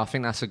I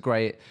think that's a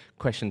great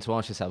question to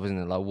ask yourself, isn't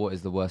it? Like, what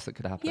is the worst that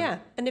could happen? Yeah,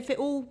 and if it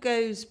all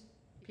goes,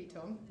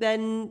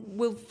 then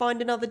we'll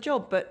find another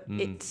job. But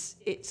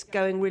it's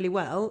going really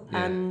well,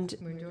 and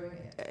we're enjoying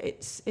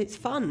it. It's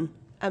fun.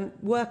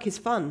 Work is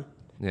fun.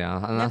 Yeah,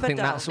 and never I think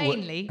dull. that's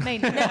mainly.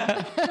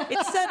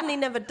 It's certainly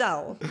never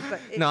dull.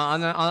 But no,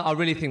 I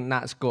really think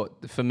that's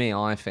got, for me,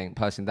 I think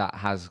personally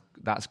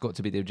that's got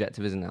to be the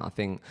objective, isn't it? I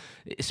think,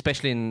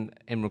 especially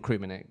in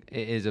recruitment,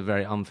 it is a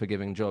very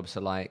unforgiving job.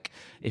 So like,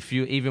 if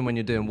you, even when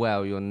you're doing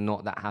well, you're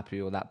not that happy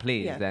or that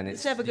pleased, then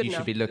it's never good you enough.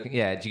 should be looking.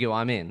 Yeah, do you get what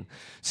I mean?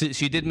 So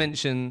you did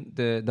mention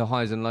the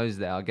highs and lows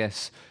there. I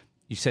guess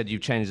you said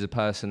you've changed as a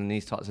person and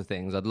these types of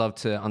things. I'd love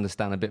to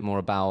understand a bit more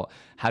about,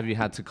 have you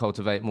had to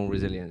cultivate more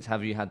resilience?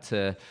 Have you had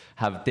to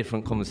have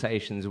different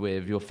conversations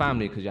with your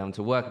family because you're having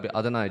to work a bit?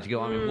 I don't know. Do you get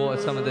what I mean? What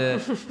are some of the...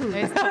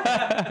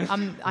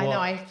 I know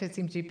I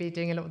seem to be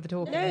doing a lot of the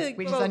talking,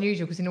 which is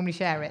unusual because we normally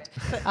share it.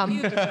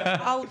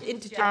 I'll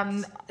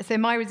interject. So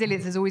my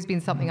resilience has always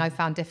been something I've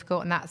found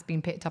difficult, and that's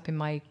been picked up in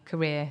my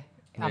career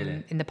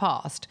in the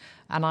past.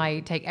 And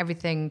I take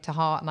everything to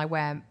heart, and I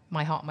wear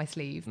my heart on my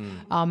sleeve.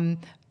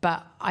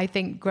 But I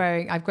think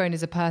I've grown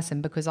as a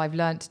person because I've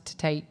learnt to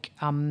take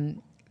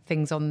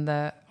things on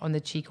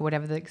the cheek, or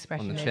whatever the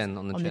expression is.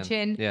 On the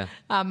chin. Yeah.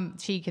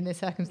 Cheek in this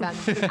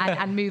circumstance,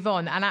 and move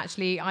on. And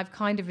actually, I've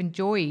kind of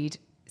enjoyed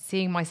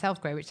seeing myself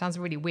grow, which sounds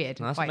really weird.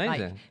 That's quite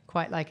amazing.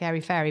 Quite like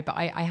airy fairy, but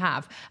I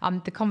have.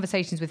 The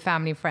conversations with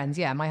family and friends,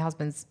 my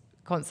husband's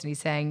constantly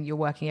saying, you're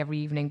working every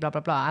evening, blah,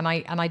 blah, blah. And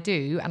I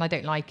do, and I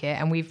don't like it.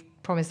 And we've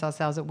promised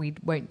ourselves that we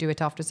won't do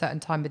it after a certain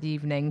time of the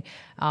evening.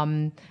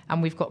 And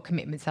we've got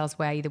commitments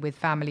elsewhere, either with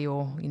family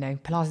or,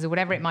 Pilates or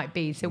whatever it might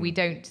be. So we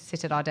don't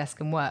sit at our desk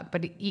and work.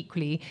 But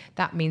equally,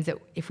 that means that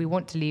if we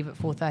want to leave at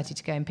 4:30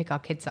 to go and pick our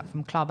kids up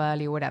from club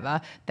early or whatever,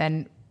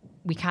 then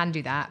we can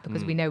do that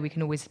because we know we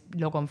can always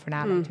log on for an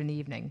hour later in the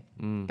evening.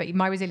 But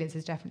my resilience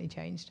has definitely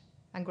changed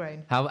and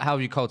grown. How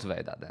have you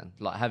cultivated that then?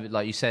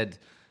 Like you said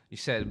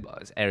it's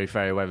airy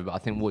fairy or whatever, but I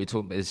think what you're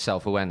talking about is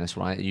self-awareness,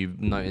 right? You've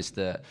noticed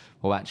that,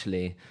 well,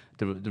 actually,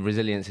 the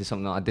resilience is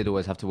something that I did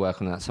always have to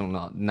work on. That's something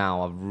that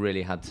now I've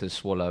really had to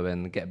swallow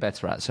and get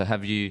better at. So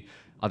have you,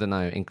 I don't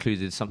know,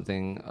 included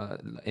something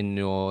in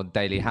your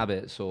daily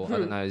habits, or I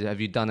don't know, have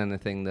you done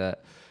anything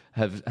that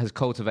has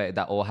cultivated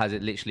that, or has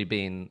it literally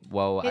been,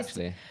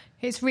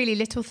 It's really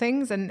little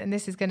things, and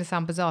this is going to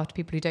sound bizarre to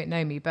people who don't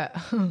know me, but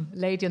a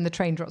lady on the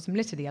train dropped some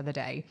litter the other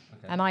day,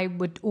 and I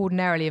would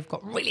ordinarily have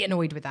got really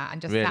annoyed with that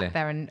and just sat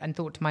there and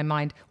thought to my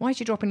mind, why is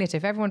she dropping litter?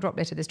 If everyone dropped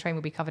litter, this train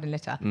would be covered in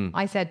litter.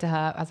 I said to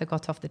her as I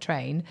got off the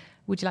train,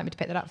 would you like me to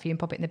pick that up for you and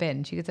pop it in the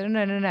bin? She said,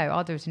 no,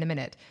 I'll do it in a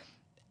minute.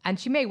 And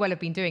she may well have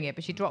been doing it,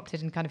 but she dropped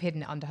it and kind of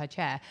hidden it under her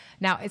chair.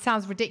 Now, it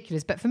sounds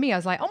ridiculous, but for me, I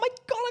was like, oh my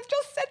God, I've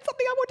just said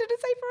something I wanted to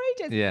say for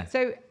ages. Yeah.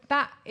 So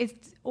that is,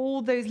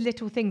 all those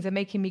little things are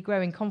making me grow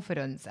in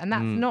confidence. And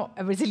that's not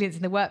a resilience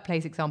in the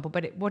workplace example,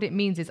 but what it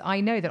means is I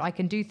know that I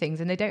can do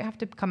things and they don't have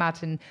to come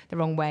out in the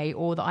wrong way,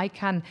 or that I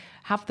can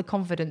have the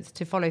confidence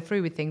to follow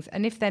through with things.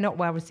 And if they're not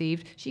well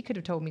received, she could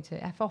have told me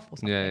to F off or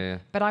something. Yeah.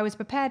 But I was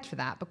prepared for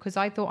that because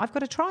I thought, I've got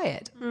to try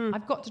it.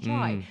 I've got to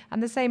try.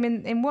 And the same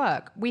in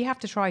work. We have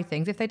to try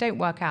things. If they don't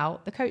work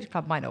out, the coach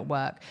club might not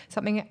work.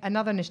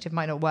 Another initiative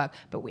might not work.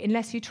 But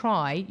unless you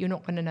try, you're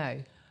not going to know.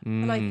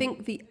 And I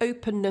think the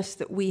openness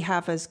that we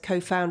have as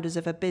co-founders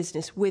of a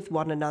business with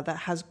one another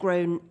has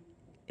grown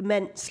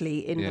immensely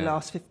in the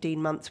last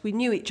 15 months. We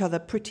knew each other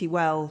pretty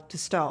well to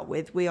start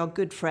with. We are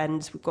good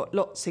friends. We've got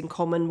lots in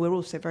common. We're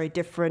also very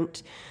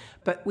different.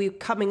 But we're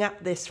coming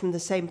at this from the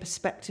same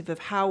perspective of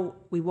how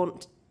we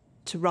want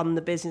to run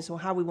the business or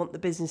how we want the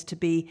business to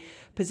be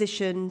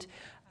positioned.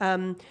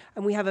 And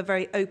we have a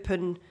very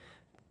open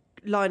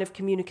line of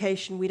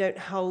communication. We don't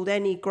hold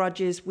any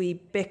grudges. We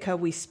bicker,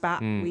 we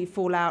spat, we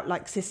fall out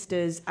like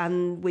sisters,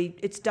 and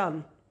it's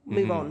done.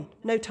 Move on.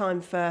 No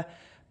time for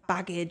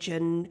baggage,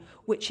 and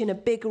which in a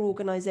bigger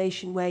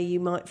organisation where you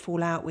might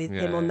fall out with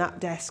him on that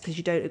desk because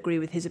you don't agree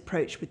with his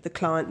approach with the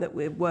client that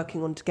we're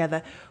working on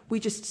together, we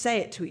just say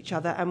it to each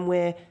other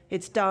and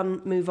it's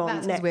done, move on.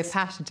 That's next. We're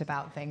passionate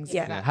about things.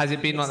 Yeah. Has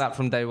it been like that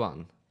from day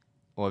one,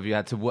 or have you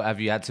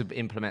had to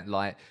implement,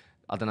 like,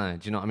 I don't know,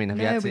 do you know what I mean?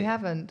 We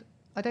haven't.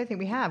 I don't think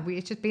we have.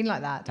 It's just been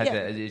like that.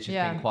 It's just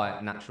been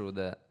quite natural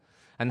that.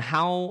 And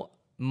how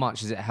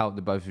much has it helped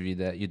the both of you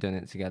that you're doing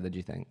it together, do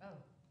you think?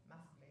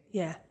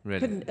 Yeah,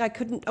 really.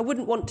 I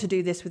wouldn't want to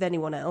do this with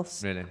anyone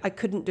else. Really, I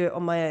couldn't do it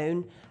on my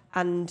own,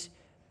 and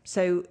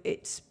so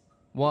it's.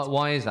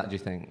 Why is that? Do you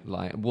think?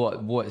 Like,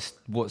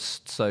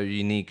 what's so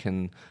unique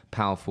and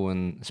powerful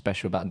and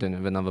special about doing it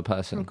with another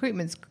person?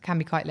 Recruitment can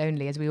be quite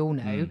lonely, as we all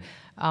know,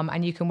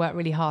 and you can work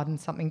really hard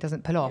and something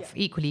doesn't pull off.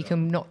 Equally, you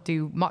can not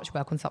do much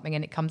work on something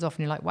and it comes off, and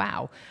you're like,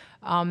 wow.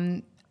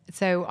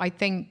 So I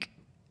think,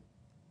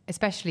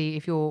 especially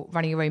if you're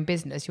running your own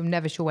business, you're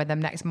never sure where the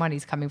next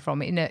money's coming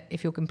from.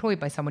 If you're employed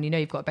by someone, you know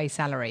you've got a base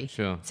salary.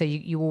 Sure. So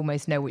you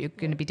almost know what you're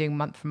going to be doing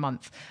month from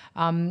month.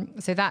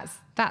 So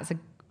that's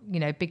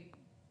a big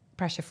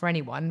pressure for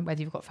anyone, whether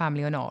you've got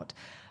family or not.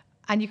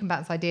 And you can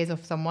bounce ideas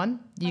off someone.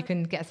 You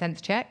can get a sense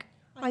check.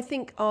 I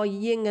think our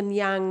yin and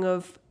yang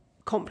of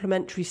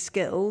complementary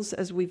skills,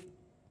 as we've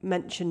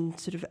mentioned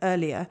sort of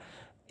earlier,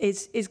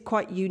 is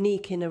quite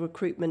unique in a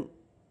recruitment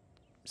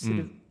sort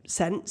of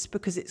sense,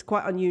 because it's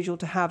quite unusual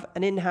to have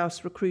an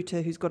in-house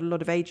recruiter who's got a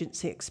lot of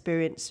agency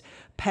experience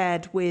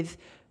paired with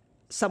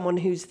someone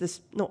who's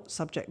not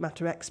subject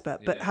matter expert,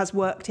 but has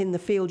worked in the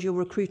field you're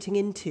recruiting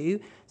into.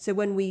 So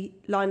when we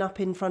line up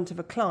in front of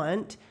a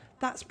client,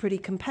 that's pretty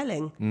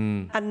compelling.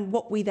 And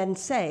what we then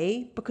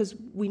say, because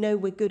we know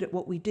we're good at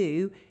what we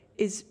do,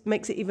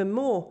 makes it even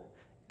more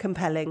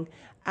compelling.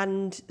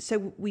 And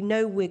so we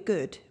know we're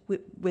good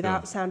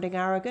without sounding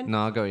arrogant.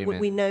 No, I get what you mean.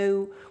 We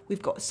know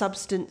we've got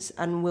substance,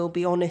 and we'll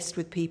be honest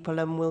with people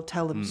and we'll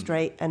tell them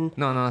straight. And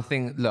No, I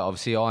think, look,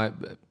 obviously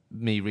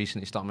me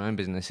recently starting my own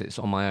business, it's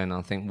on my own.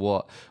 I think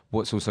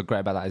what's also great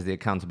about that is the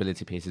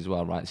accountability piece as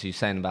well, right? So you're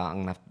saying about,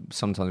 I'm gonna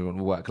sometimes we want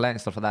to work late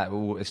and stuff like that.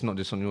 Well, it's not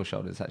just on your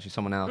shoulders, it's actually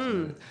someone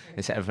else.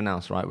 It's everything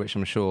else, right? Which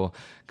I'm sure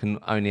can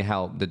only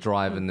help the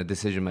drive and the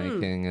decision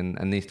making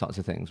and these types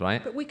of things,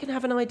 right? But we can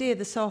have an idea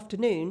this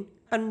afternoon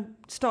and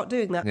start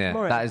doing that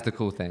tomorrow. That is the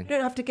cool thing. You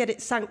don't have to get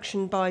it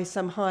sanctioned by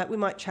some higher. We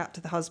might chat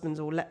to the husbands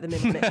or let them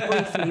in on it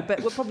briefly, but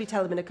we'll probably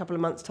tell them in a couple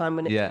of months' time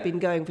when it's been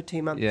going for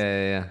 2 months.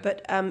 Yeah.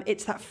 But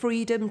it's that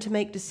freedom to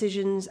make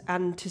decisions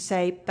and to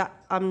say that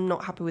I'm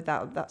not happy with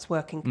that. That's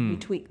working. Can we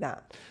tweak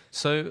that?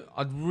 So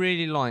I'd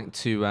really like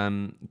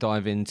to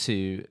dive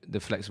into the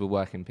flexible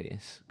working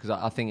piece, because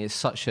I think it's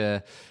such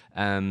a,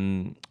 I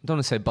don't want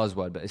to say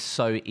buzzword, but it's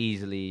so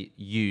easily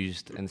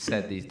used and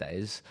said these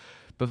days.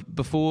 But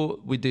before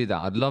we do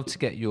that, I'd love to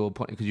get your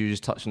point, because you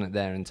just touched on it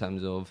there in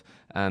terms of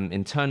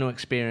internal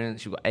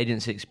experience, you've got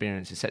agency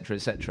experience, etc.,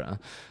 etc.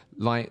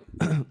 Like,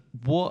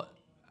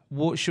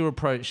 what's your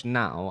approach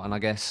now? And I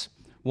guess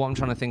what I'm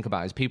trying to think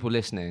about is people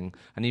listening,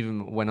 and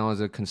even when I was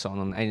a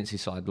consultant on the agency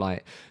side,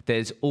 like,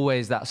 there's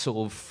always that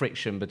sort of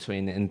friction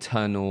between the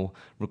internal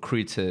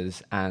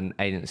recruiters and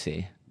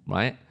agency,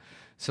 right?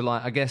 So,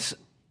 like, I guess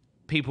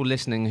people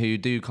listening who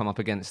do come up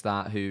against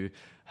that, who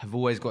have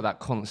always got that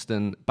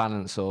constant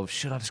balance of,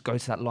 should I just go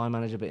to that line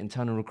manager, but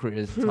internal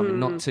recruiters tell me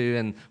not to,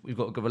 and we've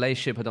got a good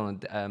relationship, I don't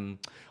want to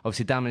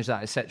obviously damage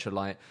that, etc.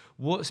 Like,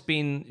 what's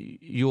been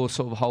your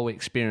sort of whole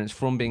experience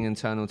from being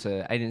internal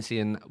to agency,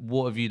 and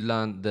what have you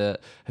learned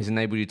that has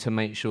enabled you to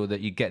make sure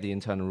that you get the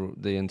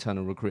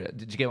internal recruiter?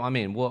 Did you get what I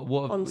mean? What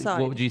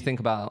would you think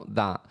about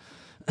that?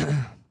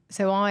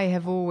 So I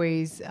have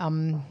always,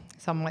 some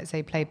might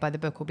say, played by the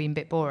book or been a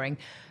bit boring.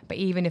 But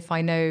even if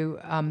I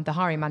know the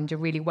hiring manager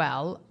really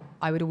well,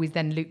 I would always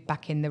then loop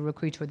back in the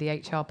recruiter or the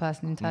HR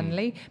person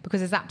internally,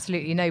 because there's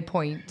absolutely no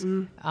point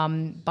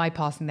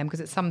bypassing them, because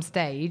at some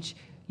stage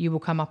you will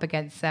come up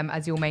against them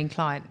as your main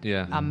client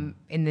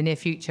in the near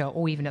future,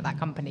 or even at that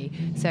company.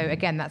 So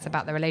again, that's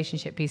about the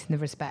relationship piece and the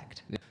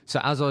respect.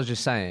 So as I was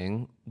just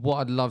saying, what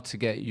I'd love to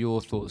get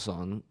your thoughts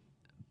on,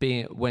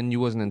 being when you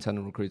was an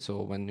internal recruiter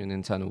or when you're an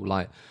internal,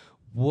 like,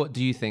 what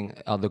do you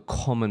think are the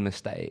common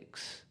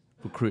mistakes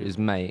recruiters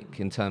make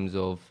in terms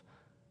of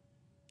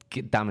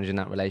damaging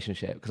that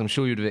relationship? Because I'm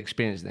sure you'd have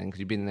experienced it then, because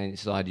you've been on the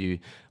agency side, you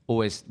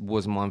always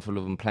was mindful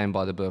of them playing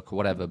by the book or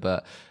whatever,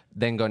 but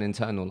then going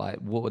internal, like,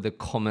 what were the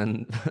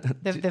common...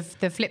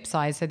 the flip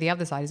side, so the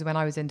other side is when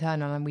I was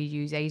internal and we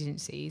use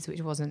agencies,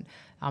 which wasn't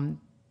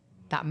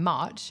that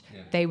much,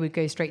 they would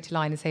go straight to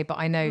line and say, but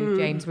I know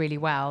James really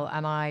well,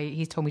 and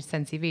he's told me to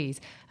send CVs.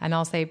 And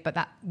I'll say, but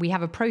that we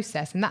have a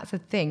process, and that's the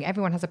thing.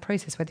 Everyone has a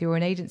process, whether you're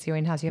an agency or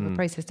in-house, you have a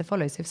process to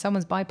follow. So if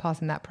someone's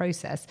bypassing that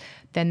process,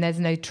 then there's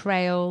no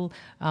trail.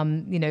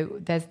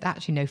 There's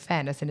actually no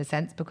fairness in a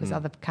sense, because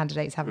other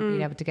candidates haven't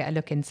been able to get a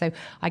look in. So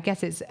I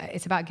guess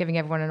it's about giving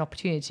everyone an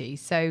opportunity.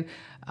 So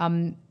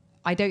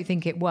I don't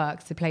think it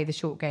works to play the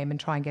short game and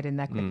try and get in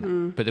there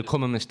quicker. But the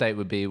common mistake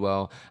would be,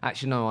 well,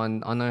 actually, no, I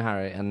know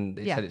Harriet, and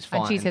he said it's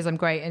fine. And she says I'm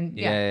great. And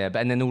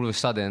But then all of a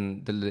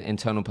sudden, the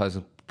internal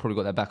person probably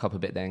got their back up a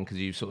bit then, because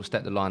you sort of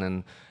stepped the line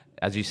and,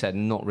 as you said,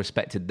 not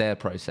respected their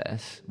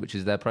process, which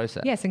is their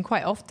process. Yes, and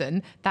quite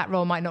often that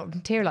role might not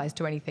materialise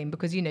to anything,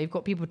 because, you've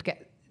got people to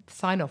get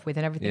sign off with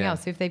and everything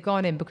else. So if they've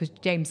gone in because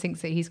James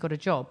thinks that he's got a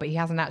job, but he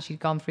hasn't actually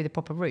gone through the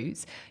proper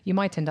routes, you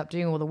might end up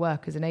doing all the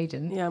work as an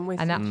agent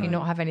and actually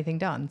not have anything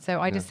done.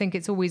 So I just think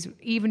it's always,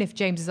 even if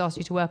James has asked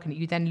you to work on it,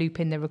 you then loop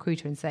in the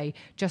recruiter and say,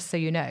 just so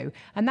you know.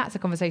 And that's a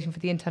conversation for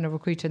the internal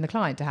recruiter and the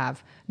client to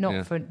have,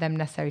 not for them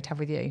necessarily to have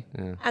with you.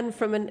 Yeah. And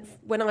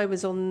when I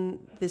was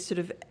on this sort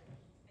of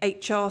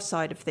HR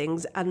side of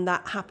things, and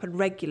that happened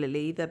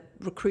regularly, the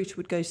recruiter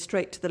would go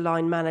straight to the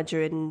line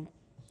manager in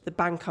the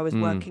bank I was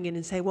working in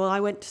and say, well, I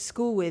went to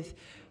school with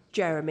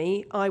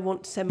Jeremy, I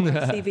want to send my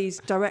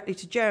CVs directly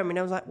to Jeremy. And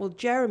I was like, well,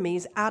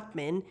 Jeremy's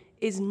admin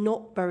is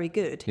not very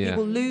good. He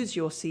will lose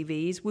your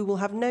CVs. We will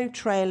have no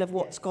trail of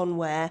what's gone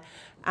where.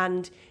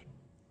 And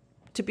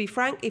to be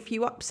frank, if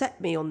you upset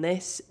me on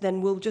this,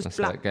 then we'll just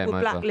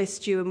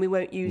blacklist you and we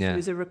won't use you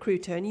as a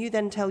recruiter. And you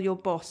then tell your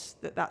boss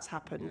that that's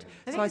happened.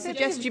 So I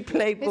suggest you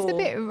play ball. It's a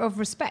bit of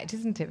respect,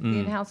 isn't it, for the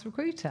in-house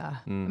recruiter?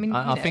 I mean,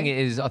 I think it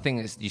is. I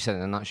think it's, you said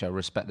in a nutshell,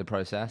 respect the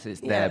process. It's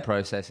their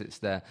process. It's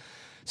their.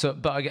 So,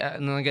 but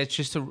I guess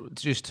just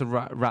to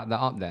wrap that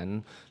up,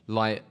 then,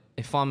 like,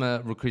 if I'm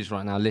a recruiter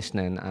right now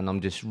listening and I'm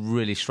just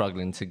really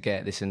struggling to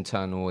get this the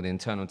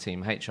internal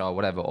team, HR,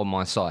 whatever, on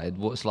my side,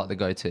 what's like the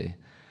go-to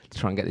to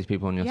try and get these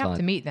people on your side? You have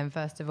to meet them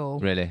first of all.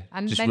 Really?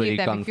 And just then really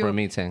gone for a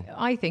meeting?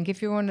 I think if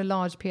you're on a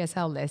large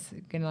PSL list,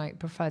 like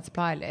preferred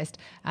supplier list,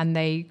 and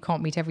they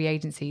can't meet every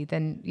agency,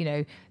 then,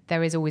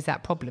 there is always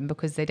that problem,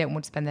 because they don't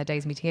want to spend their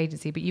days meeting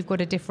agency. But you've got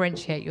to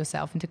differentiate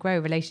yourself, and to grow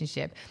a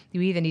relationship,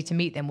 you either need to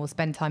meet them or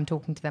spend time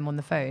talking to them on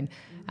the phone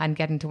and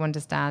getting to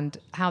understand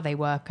how they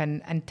work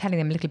and telling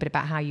them a little bit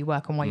about how you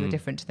work and why you're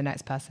different to the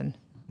next person.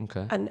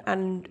 Okay.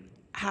 And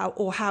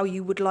how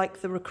you would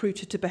like the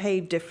recruiter to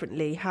behave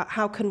differently.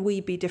 How can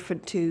we be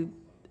different to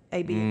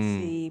A, B, and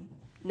C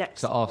next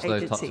So ask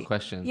agency? those types of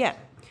questions. Yeah.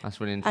 That's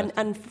really interesting.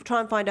 And try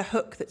and find a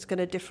hook that's going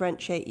to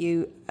differentiate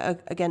you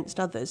against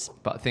others.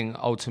 But I think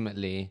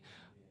ultimately,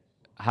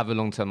 have a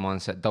long-term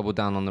mindset, double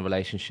down on the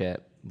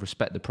relationship,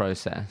 respect the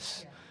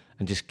process,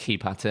 and just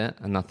keep at it.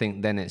 And I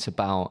think then it's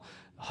about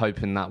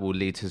hoping that will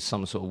lead to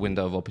some sort of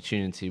window of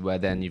opportunity where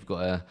then you've got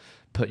to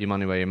put your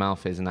money where your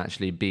mouth is and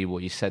actually be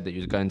what you said that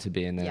you were going to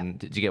be. And then,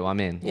 did you get what I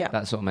mean? Yeah.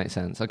 That sort of makes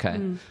sense. Okay.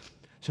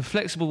 So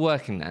flexible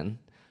working then,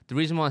 the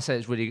reason why I say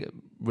it's really,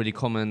 really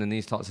common in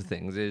these types of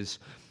things is,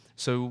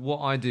 so what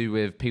I do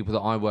with people that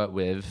I work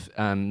with,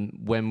 when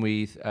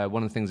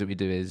one of the things that we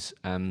do is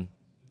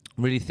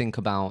really think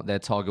about their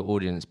target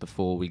audience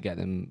before we get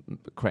them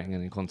creating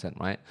any content,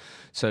 right?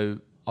 So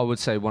I would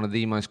say one of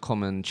the most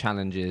common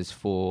challenges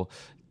for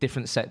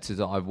different sectors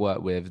that I've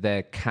worked with,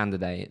 their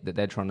candidate that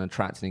they're trying to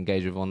attract and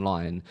engage with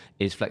online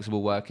is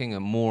flexible working,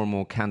 and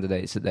more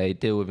candidates that they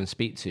deal with and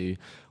speak to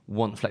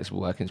want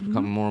flexible working. It's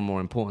becoming more and more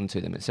important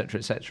to them, et cetera,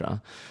 et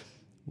cetera.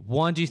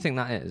 Why do you think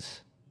that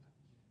is?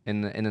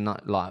 In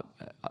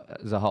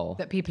as a whole,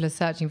 that people are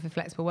searching for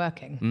flexible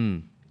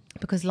working,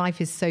 because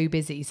life is so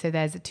busy. So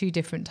there's two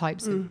different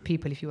types of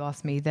people, if you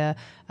ask me. The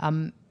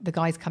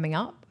guys coming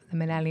up, the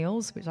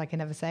millennials, which I can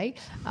never say,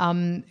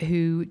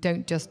 who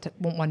don't just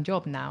want one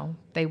job now.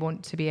 They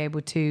want to be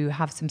able to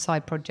have some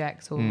side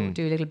projects or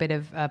do a little bit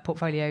of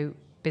portfolio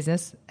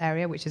business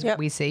area, which is what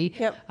we see.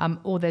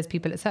 Or there's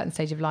people at a certain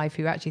stage of life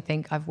who actually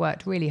think, I've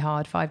worked really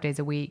hard 5 days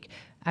a week,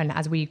 and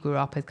as we grew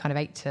up as kind of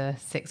 8 to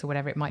 6 or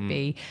whatever it might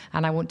be,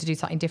 and I want to do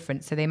something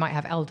different. So they might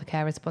have elder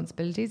care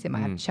responsibilities, they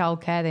might have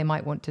childcare, they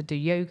might want to do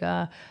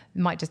yoga,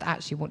 they might just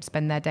actually want to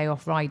spend their day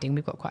off riding.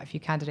 We've got quite a few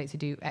candidates who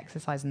do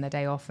exercise on their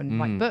day off and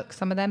write books,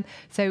 some of them.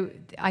 So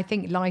I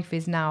think life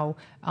is now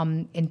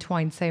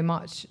entwined so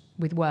much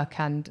with work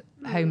and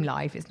home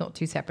life. It's not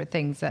two separate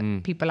things, that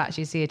people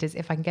actually see it as,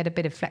 if I can get a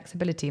bit of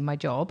flexibility in my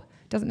job,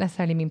 doesn't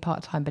necessarily mean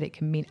part-time, but it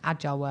can mean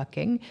agile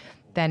working,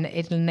 then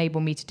it'll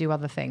enable me to do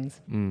other things.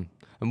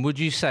 And would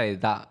you say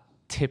that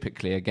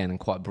typically, again, and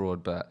quite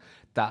broad, but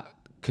that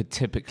could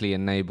typically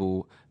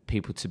enable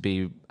people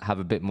to have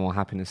a bit more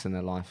happiness in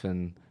their life?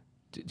 And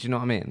do you know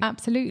what I mean?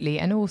 Absolutely.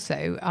 And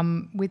also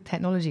with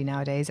technology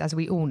nowadays, as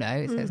we all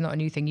know, so it's not a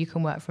new thing, you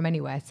can work from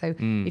anywhere. So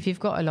if you've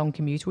got a long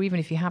commute, or even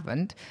if you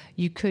haven't,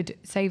 you could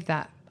save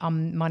that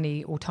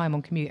money or time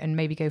on commute and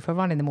maybe go for a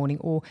run in the morning,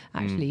 or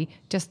actually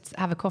just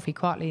have a coffee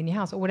quietly in your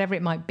house, or whatever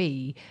it might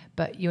be,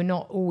 but you're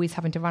not always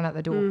having to run out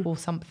the door or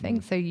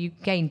something. So you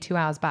gain 2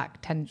 hours back,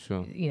 10,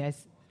 Sure.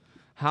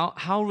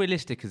 How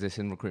realistic is this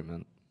in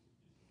recruitment?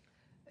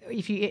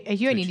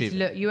 you only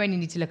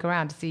need to look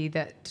around to see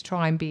that, to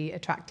try and be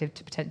attractive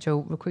to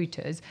potential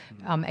recruiters.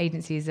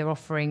 Agencies are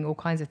offering all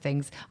kinds of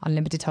things: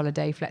 unlimited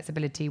holiday,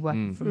 flexibility,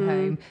 working from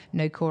home,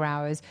 no core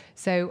hours.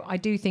 So I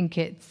do think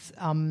it's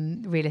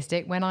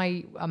realistic. When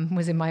I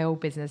was in my old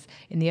business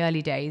in the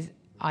early days,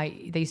 there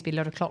used to be a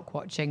lot of clock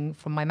watching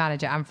from my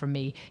manager and from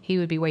me. He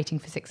would be waiting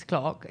for 6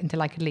 o'clock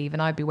until I could leave,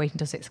 and I'd be waiting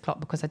till 6 o'clock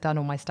because I'd done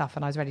all my stuff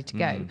and I was ready to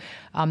go.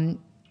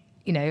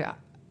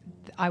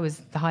 I was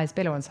the highest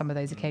biller on some of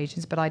those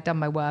occasions, but I'd done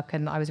my work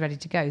and I was ready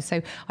to go.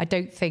 So I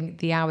don't think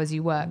the hours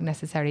you work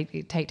necessarily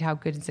dictate how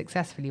good and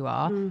successful you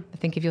are. I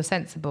think if you're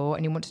sensible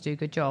and you want to do a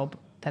good job,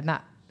 then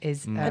that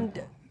is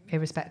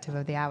irrespective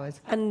of the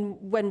hours. And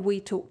when we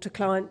talk to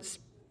clients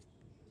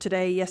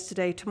today,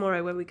 yesterday,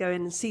 tomorrow, when we go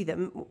in and see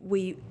them,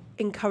 we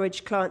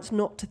encourage clients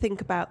not to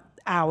think about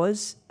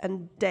hours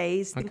and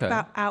days, think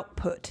about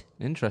output.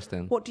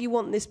 Interesting. What do you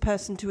want this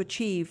person to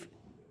achieve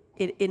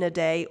in a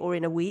day or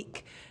in a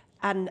week?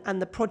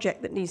 And the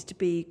project that needs to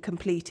be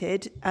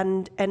completed,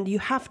 and you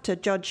have to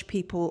judge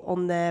people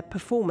on their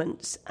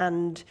performance,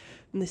 and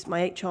this is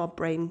my HR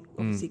brain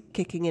obviously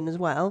kicking in as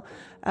well,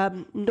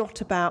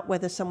 not about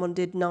whether someone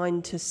did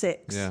 9 to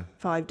 6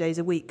 5 days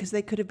a week, because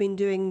they could have been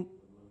doing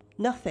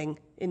nothing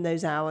in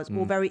those hours,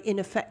 or very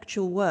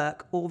ineffectual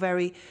work, or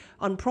very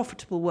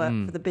unprofitable work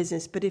for the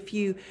business. But if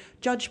you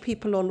judge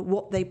people on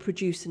what they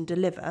produce and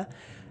deliver,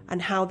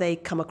 and how they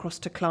come across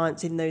to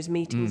clients in those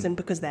meetings, and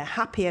because they're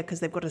happier because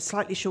they've got a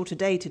slightly shorter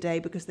day today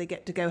because they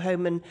get to go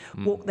home and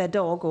walk their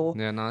dog, or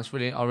I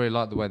really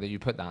like the way that you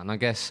put that. And I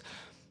guess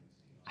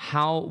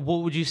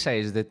what would you say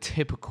is the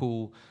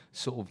typical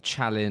sort of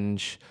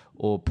challenge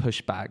or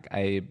pushback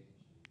a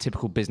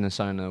typical business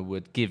owner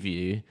would give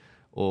you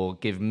or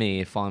give me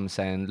if I'm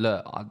saying,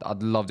 look,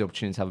 I'd love the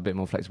opportunity to have a bit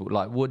more flexible?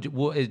 Like, what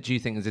do you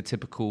think is a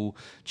typical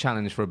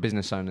challenge for a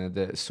business owner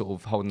that's sort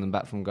of holding them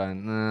back from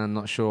going, I'm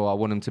not sure, I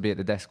want them to be at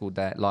the desk all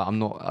day? Like, I'm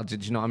not, do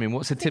you know what I mean?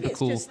 What's a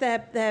typical... It's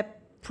just their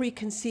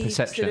preconceived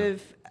perception. Sort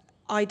of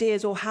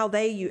ideas, or how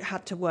they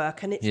had to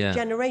work, and it's a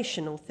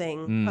generational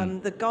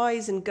thing. The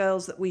guys and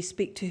girls that we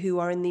speak to who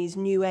are in these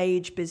new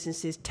age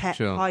businesses, tech,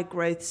 high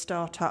growth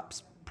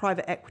startups,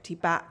 private equity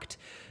backed,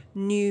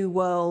 new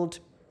world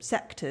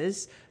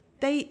sectors,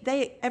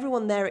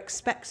 everyone there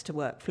expects to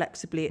work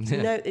flexibly.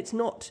 It's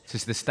not. It's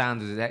just the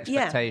standard, the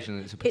expectation.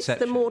 It's a perception. It's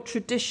the more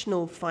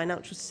traditional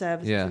financial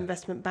services,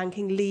 investment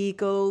banking,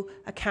 legal,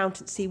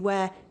 accountancy,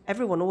 where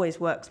everyone always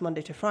works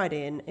Monday to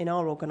Friday in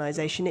our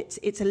organisation.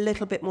 It's a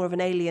little bit more of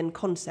an alien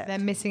concept. They're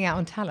missing out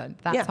on talent.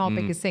 That's our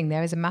biggest thing.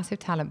 There is a massive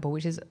talent pool,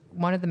 which is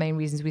one of the main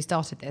reasons we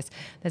started this.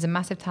 There's a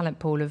massive talent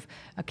pool of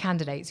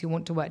candidates who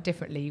want to work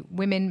differently.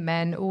 Women,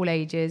 men, all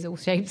ages, all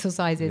shapes or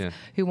sizes,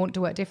 who want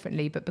to work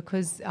differently, but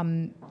because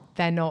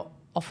they're not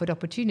offered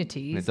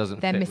opportunities,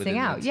 they're missing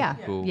out. I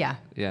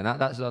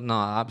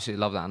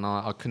absolutely love that, and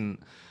I couldn't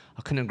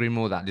agree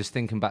more with that. Just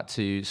thinking back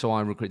to, so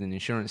I recruit in the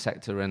insurance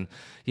sector, and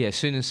as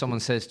soon as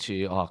someone says to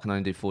you, I can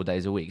only do 4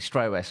 days a week,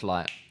 straight away it's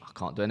like, I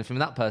can't do anything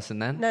with that person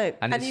then. No,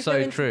 and it's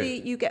so true.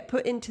 You get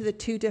put into the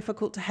too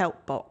difficult to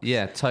help box.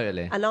 Yeah,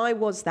 totally. And I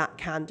was that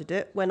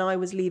candidate when I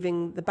was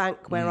leaving the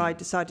bank, where I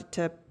decided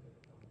to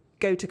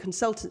go to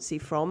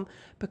consultancy from,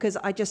 because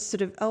I just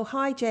sort of,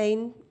 hi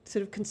Jane,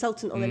 sort of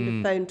consultant on the end of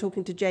the phone,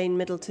 talking to Jane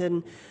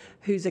Middleton,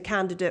 who's a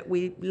candidate.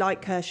 We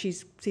like her. She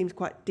seems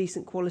quite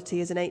decent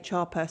quality as an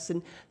HR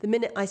person. The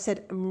minute I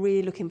said, I'm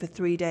really looking for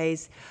 3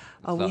 days,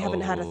 we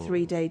haven't had a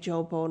 3-day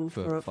job on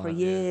for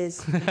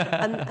years.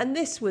 and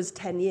this was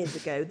 10 years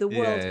ago. The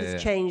world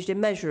has changed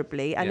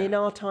immeasurably. And in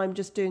our time,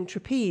 just doing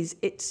trapeze,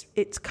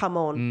 it's come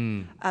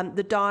on.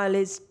 The dial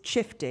is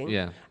shifting.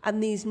 Yeah.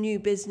 And these new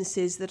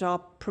businesses that are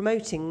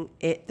promoting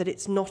it, that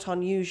it's not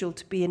unusual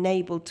to be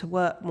enabled to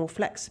work more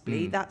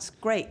flexibly, that's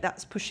great.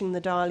 That's pushing the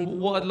dial even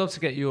more. I'd love to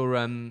get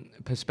your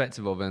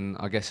perspective of, and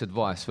I guess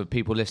advice for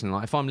people listening.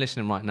 Like, if I'm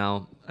listening right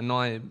now, and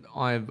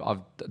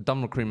I've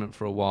done recruitment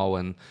for a while,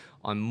 and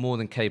I'm more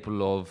than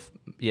capable of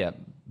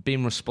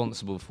being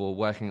responsible for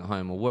working at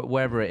home or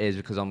wherever it is,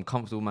 because I'm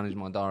comfortable managing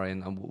my diary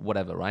and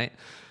whatever, right?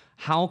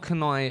 How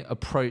can I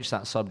approach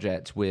that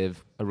subject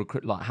with a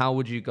recruit? Like, how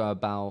would you go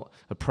about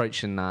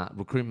approaching that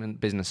recruitment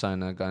business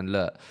owner, going,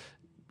 look,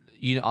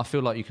 I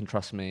feel like you can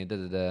trust me,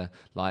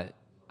 like,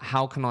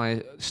 how can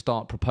I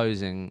start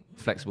proposing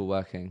flexible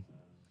working?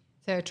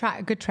 So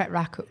a good track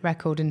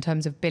record in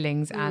terms of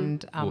billings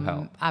and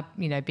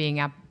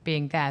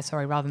being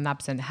there, rather than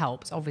absent,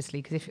 helps,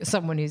 obviously, because if you're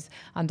someone who's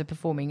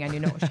underperforming and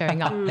you're not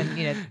showing up,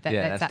 then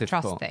that's that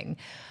difficult. Trust thing.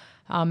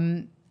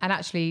 And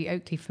actually,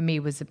 Oakley for me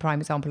was the prime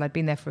example. I'd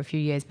been there for a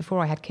few years. Before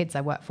I had kids,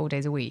 I worked 4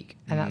 days a week.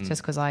 And that's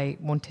just because I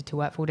wanted to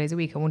work 4 days a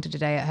week. I wanted a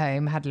day at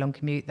home, had a long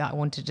commute that I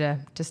wanted to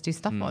just do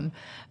stuff on.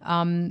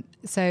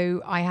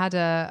 So I had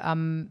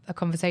a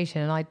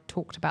conversation, and I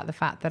talked about the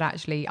fact that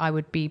actually I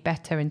would be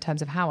better in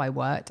terms of how I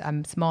worked.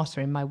 I'm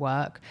smarter in my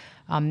work.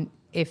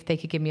 if they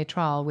could give me a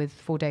trial with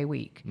 4-day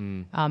week.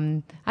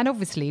 And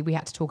obviously we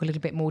had to talk a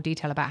little bit more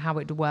detail about how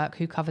it would work,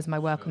 who covers my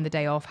work on the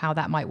day off, how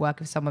that might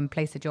work if someone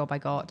placed a job I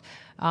got.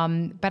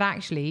 But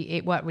actually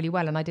it worked really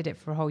well, and I did it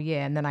for a whole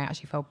year, and then I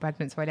actually fell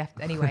pregnant, so I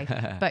left anyway.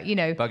 But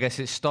But I guess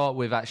it start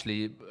with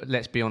actually,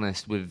 let's be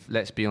honest with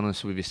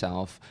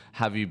yourself.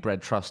 Have you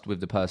bred trust with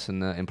the person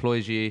that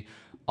employs you?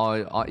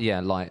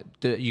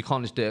 You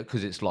can't just do it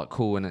because it's like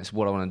cool and it's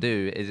what I want to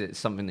do. Is it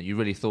something that you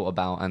really thought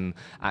about, and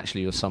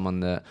actually you're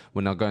someone that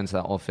when I go into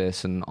that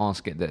office and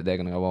ask it, that they're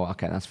going to go, well,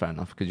 okay, that's fair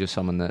enough, because you're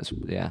someone that's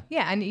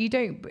and you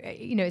don't,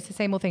 it's the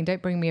same old thing,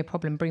 don't bring me a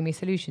problem, bring me a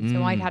solution.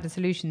 So I'd had a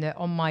solution that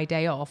on my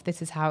day off,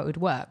 this is how it would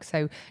work.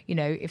 So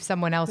if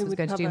someone else was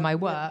going to do my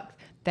work,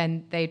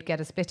 then they'd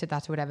get a split of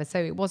that or whatever. So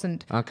it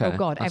wasn't,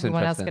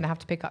 everyone else is going to have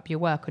to pick up your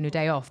work on your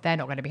day off. They're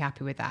not going to be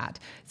happy with that.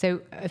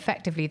 So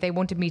effectively, they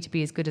wanted me to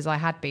be as good as I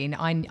had been.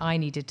 I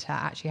needed to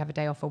actually have a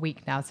day off a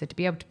week now. So to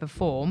be able to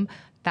perform,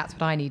 that's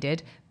what I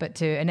needed. But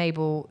to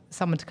enable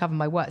someone to cover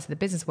my work so the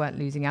business weren't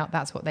losing out,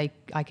 that's what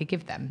I could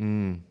give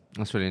them.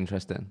 That's really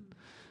interesting.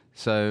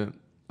 So,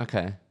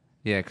 okay.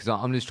 Yeah, because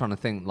I'm just trying to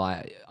think,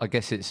 like, I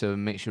guess it's a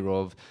mixture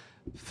of,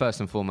 first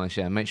and foremost,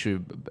 make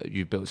sure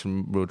you've built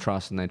some real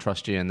trust and they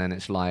trust you, and then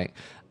it's like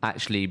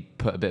actually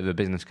put a bit of a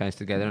business case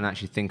together and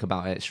actually think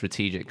about it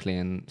strategically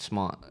and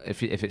smart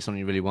if it's something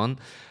you really want.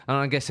 And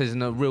I guess there's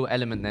a real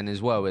element then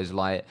as well, is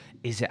like,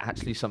 is it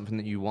actually something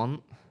that you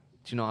want?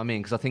 Do you know what I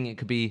mean? Because I think it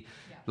could be,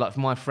 like,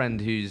 for my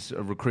friend who's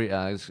a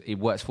recruiter, he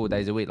works 4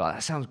 days a week. Like,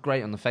 that sounds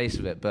great on the face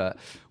of it, but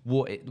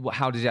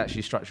how does he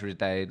actually structure his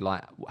day?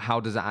 Like, how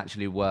does that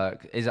actually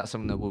work? Is that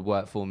something that would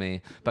work for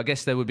me? But I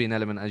guess there would be an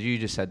element, as you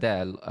just said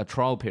there, a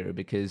trial period,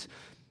 because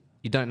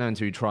you don't know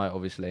until you try it,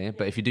 obviously.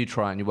 But if you do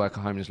try it and you work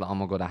at home, it's like, oh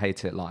my God, I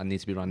hate it. Like, I need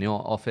to be running the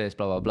office,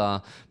 blah, blah,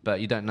 blah.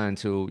 But you don't know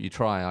until you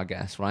try, I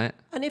guess, right?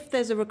 And if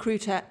there's a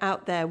recruiter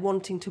out there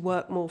wanting to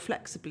work more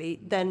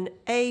flexibly, then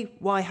A,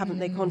 why haven't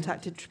they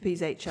contacted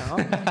Trapeze HR?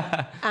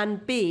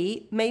 And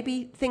B,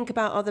 maybe think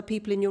about other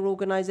people in your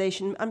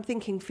organisation. I'm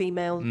thinking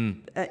female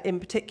in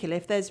particular.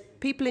 If there's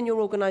people in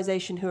your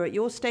organisation who are at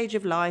your stage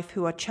of life,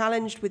 who are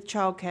challenged with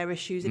childcare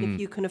issues, and if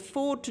you can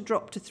afford to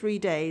drop to 3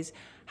 days,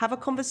 have a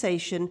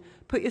conversation,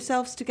 put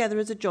yourselves together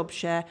as a job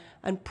share,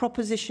 and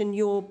proposition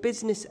your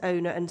business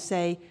owner and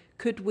say,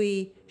 could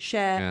we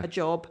share a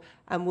job,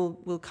 and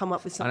we'll come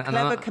up with some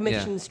clever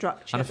commission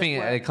structure. And I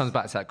think it comes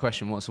back to that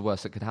question, what's the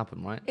worst that could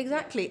happen, right?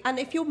 Exactly. And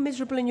if you're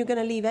miserable and you're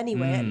going to leave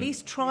anyway, at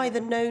least try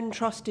the known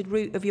trusted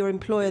route of your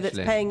employer that's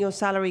paying your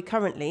salary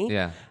currently.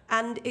 Yeah.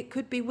 And it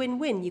could be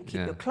win-win. You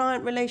keep your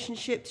client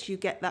relationships, you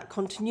get that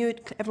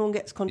continuity, everyone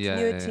gets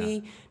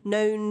continuity,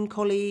 known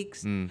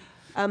colleagues.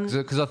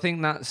 Because I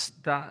think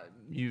that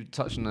you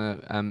touched on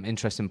an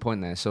interesting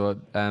point there. So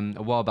a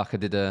while back I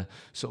did a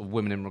sort of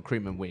Women in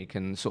Recruitment week,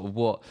 and sort of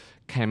what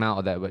came out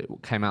of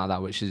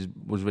that, which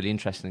was really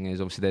interesting, is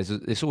obviously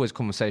there's always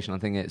conversation. I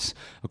think it's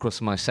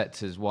across most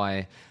sectors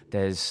why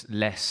there's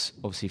less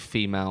obviously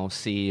female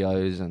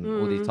CEOs and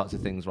all these types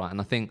of things, right? And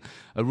I think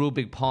a real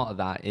big part of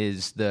that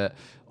is that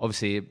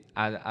obviously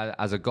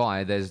as a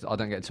guy, I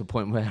don't get to a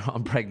point where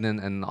I'm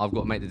pregnant and I've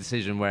got to make the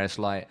decision where it's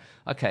like,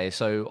 okay,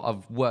 so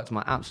I've worked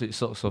my absolute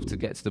socks off to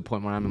get to the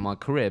point where I am in my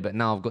career, but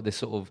now I've got this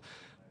sort of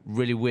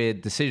really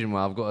weird decision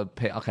where I've got to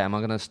pick, okay, am I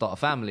going to start a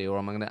family, or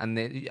am I going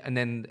to, and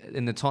then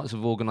in the types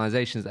of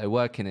organisations that I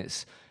work in,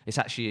 it's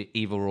actually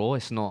either or.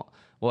 It's not,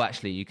 well,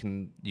 actually you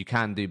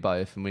can do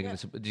both, and we're going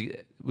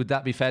to. Would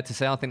that be fair to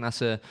say? I think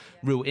that's a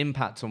real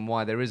impact on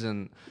why there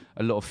isn't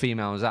a lot of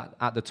females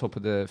at the top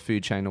of the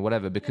food chain or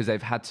whatever, because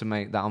they've had to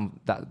make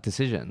that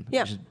decision.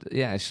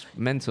 Yeah, it's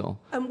mental.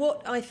 And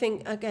what I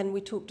think, again, we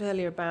talked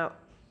earlier about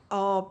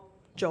our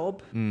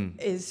job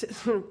is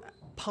sort of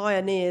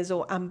pioneers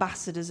or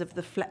ambassadors of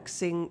the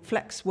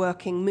flex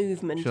working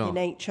movement in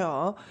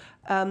HR.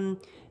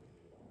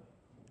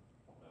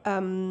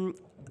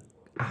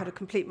 I had a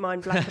complete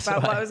mind blank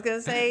about what I was going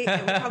to say.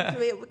 It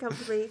will come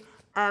to me.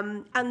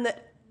 And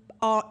that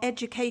our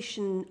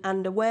education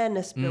and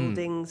awareness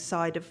building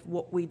side of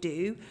what we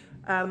do,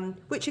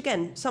 which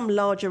again, some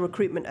larger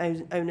recruitment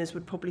owners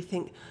would probably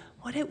think,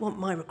 I don't want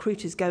my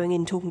recruiters going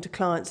in talking to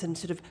clients and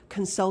sort of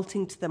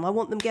consulting to them. I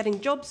want them getting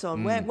jobs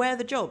on. Where are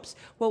the jobs?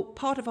 Well,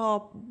 part of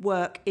our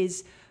work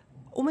is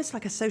almost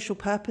like a social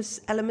purpose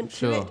element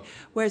to it.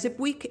 Whereas if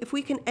we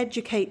can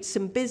educate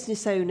some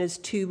business owners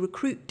to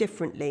recruit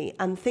differently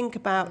and think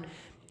about,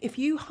 if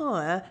you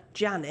hire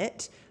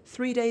Janet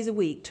 3 days a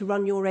week to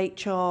run your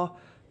HR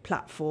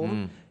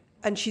platform,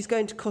 and she's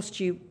going to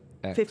cost you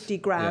 50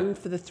 grand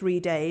for the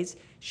 3 days.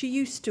 She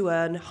used to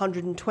earn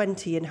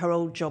 120 in her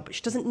old job, but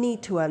she doesn't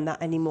need to earn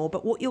that anymore.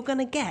 But what you're going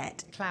to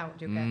get, clout,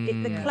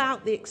 the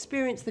clout, the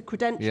experience, the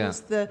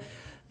credentials, the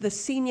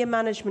senior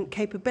management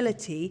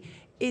capability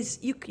is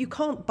you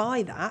can't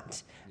buy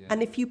that.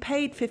 And if you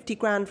paid 50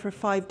 grand for a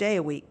 5 day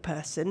a week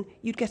person,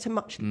 you'd get a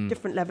much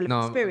different level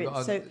of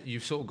experience. So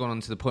you've sort of gone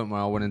on to the point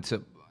where I wanted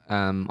to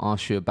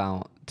ask you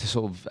about, to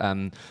sort of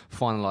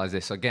finalise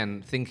this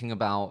again, thinking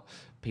about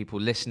people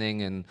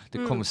listening and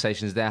the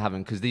conversations they're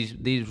having, because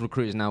these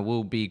recruiters now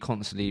will be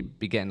constantly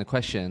be getting the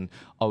question,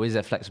 oh, is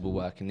there flexible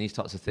working, these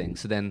types of things.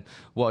 So then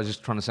what I was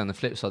just trying to say on the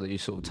flip side that you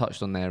sort of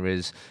touched on there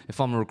is, if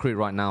I'm a recruiter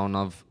right now and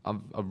I've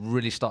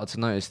really started to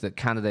notice that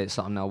candidates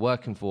that I'm now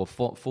working for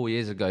 4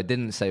 years ago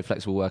didn't say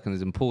flexible working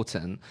is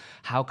important,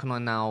 how can I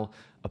now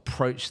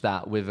approach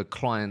that with a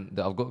client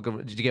that I've got?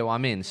 Did you get what I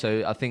mean?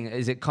 So I think,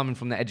 is it coming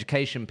from the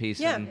education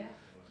piece?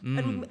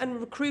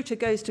 And recruiter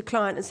goes to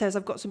client and says,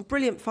 I've got some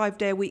brilliant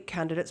 5-day-a-week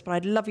candidates, but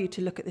I'd love you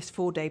to look at this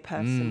 4-day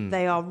person.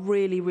 They are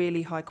really,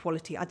 really high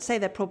quality. I'd say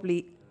they're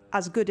probably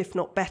as good, if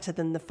not better,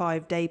 than the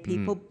 5-day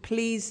people.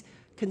 Please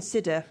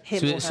consider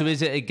him or her. So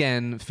is it,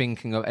 again,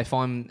 thinking of, if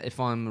I'm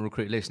a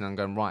recruiter listening, I'm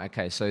going, right,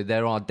 okay, so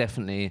there are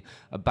definitely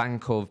a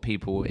bank of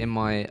people in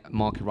my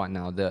market right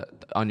now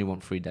that only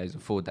want 3 days or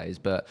 4 days,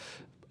 but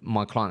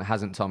my client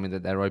hasn't told me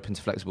that they're open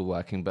to flexible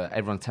working, but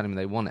everyone's telling me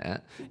they want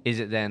it. Is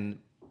it then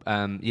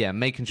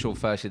making sure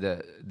firstly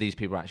that these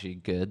people are actually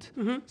good.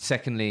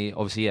 Secondly,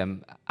 obviously,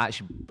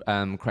 actually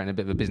creating a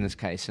bit of a business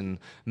case and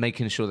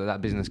making sure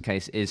that business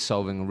case is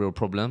solving a real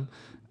problem,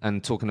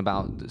 and talking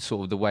about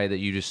sort of the way that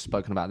you just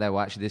spoken about there.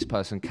 Well, actually, this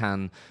person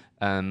can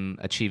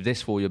achieve this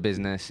for your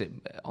business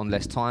on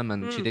less time,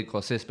 and she did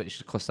cost this, but it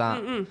should cost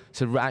that.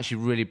 So actually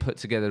really put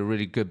together a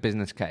really good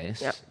business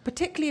case. Yep.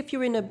 Particularly if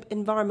you're in an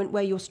environment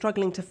where you're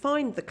struggling to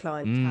find the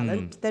client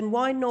talent, then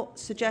why not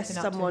suggest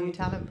someone...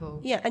 talent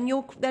pool. Yeah, and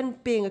you're then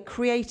being a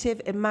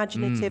creative,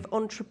 imaginative,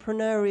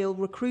 entrepreneurial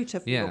recruiter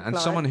for your client.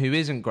 And someone who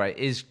isn't great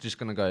is just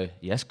going to go,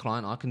 yes,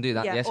 client, I can do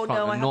that. Yeah, yes, or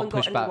client, no, and I not haven't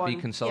push got back, be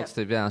anyone.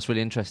 consultative. Yeah, that's really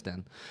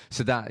interesting.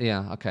 So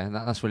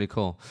that's really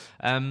cool.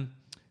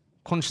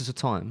 Conscious of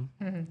time.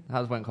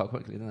 That went quite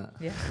quickly, didn't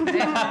it?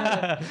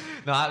 Yeah.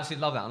 No, I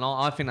absolutely love that. And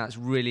I think that's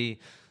really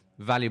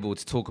valuable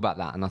to talk about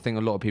that. And I think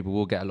a lot of people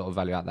will get a lot of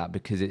value out of that,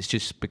 because it's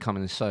just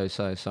becoming so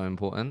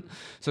important.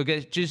 So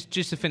just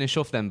to finish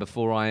off then,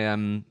 before I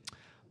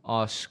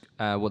ask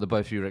what the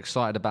both of you are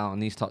excited about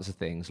and these types of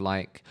things,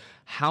 like,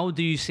 how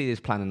do you see this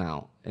planning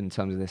out in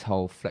terms of this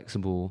whole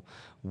flexible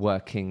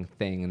working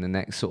thing in the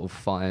next sort of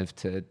 5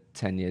 to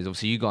 10 years?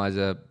 Obviously, you guys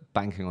are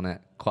banking on it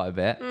quite a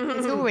bit.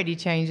 It's already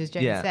changed, as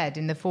Jane said,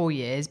 in the 4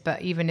 years.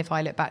 But even if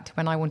I look back to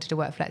when I wanted to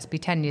work flexibly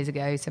 10 years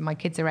ago, so my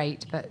kids are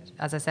 8, but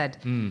as I said,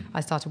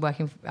 I started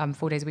working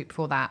 4 days a week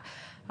before that.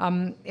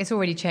 It's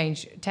already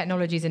changed.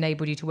 Technology's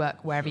enabled you to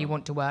work wherever you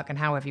want to work and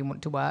however you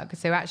want to work.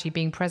 So actually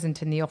being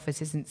present in the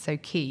office isn't so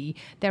key.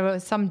 There are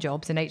some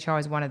jobs, and HR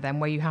is one of them,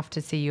 where you have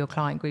to see your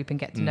client group and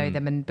get to know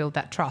them and build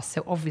that trust.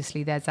 So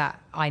obviously there's that,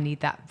 I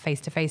need that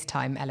face-to-face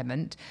time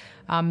element.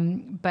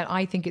 But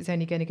I think it's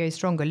only going to go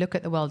stronger. Look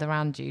at the world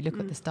around you. Look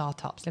at the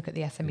startups. Look at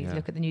the SMEs.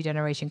 Look at the new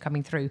generation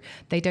coming through.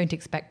 They don't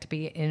expect to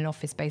be in an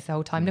office space the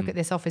whole time. Look at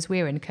this office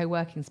we're in,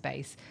 co-working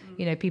space.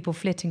 You know, people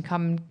flit and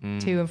come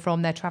to and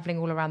from. They're traveling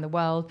all around the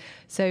world.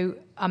 So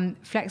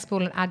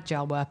flexible and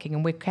agile working,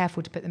 and we're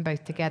careful to put them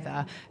both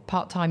together.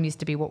 Part-time used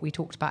to be what we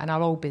talked about in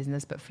our old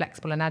business, but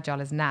flexible and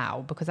agile is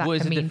now, because that what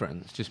is can the mean...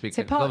 difference? Just because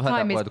so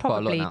part-time is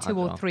probably now, 2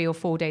 or 3 or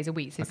 4 days a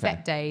week. So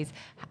set days,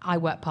 I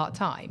work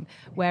part-time.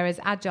 Whereas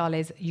agile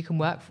is you can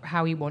work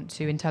how you want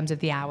to in terms of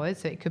the hours.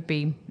 So it could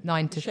be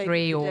 9 to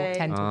 3 or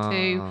 10 to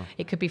 2.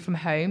 It could be from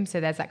home. So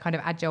there's that kind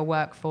of agile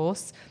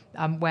workforce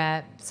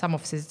where some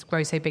offices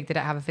grow so big they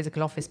don't have a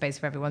physical office space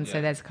for everyone.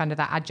 So there's kind of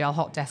that agile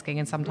hot desking,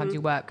 and sometimes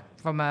you work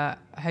from a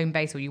home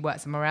base or you work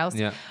somewhere else.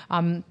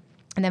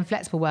 And then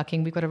flexible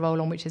working, we've got a role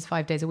on which is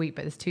 5 days a week,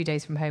 but there's 2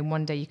 days from home.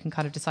 1 day you can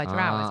kind of decide your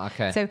hours.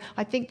 Okay. So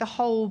I think the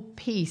whole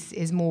piece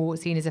is more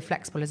seen as a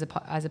flexible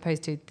as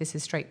opposed to this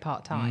is straight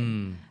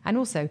part-time. And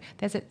also,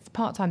 there's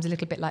part-time's a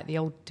little bit like the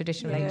old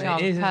traditional HR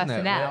it is,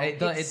 personnel. It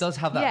does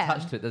have that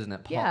attached to it, doesn't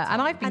it? Yeah,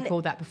 and I've been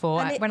called that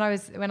before. When I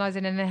was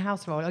in an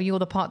in-house role, you're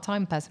the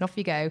part-time person, off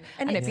you go.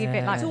 And it'd be a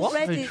bit like,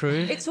 what?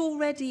 It's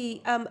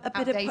already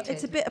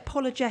it's a bit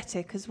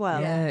apologetic as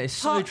well. Yeah, it's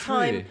so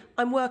true.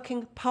 I'm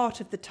working part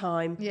of the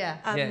time.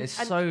 It's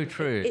so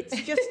true.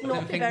 It's just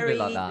not very.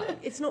 Like that.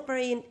 It's not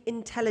very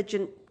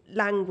intelligent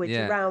language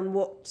around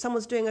what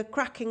someone's doing a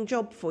cracking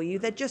job for you.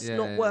 They're just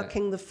not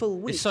working the full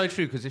week. It's so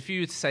true, because if you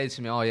were to say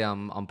to me, "Oh yeah,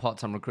 I'm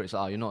part-time recruiter," it's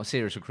like, "Oh, you're not a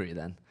serious recruiter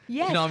then."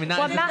 Yes. You know what I mean?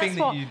 That's the thing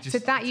that you just... So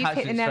that you've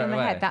hit the nail on the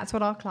away. head. That's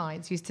what our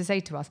clients used to say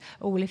to us.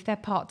 Oh, well, if they're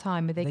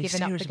part-time, are they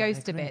giving up the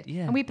ghost a bit?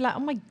 Yeah. And we'd be like, oh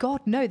my God,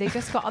 no, they've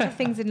just got other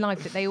things in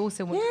life that they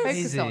also want to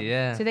focus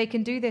on. So they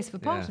can do this for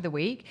part of the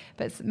week,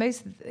 but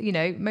most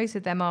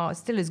of them are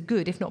still as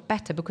good, if not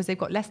better, because they've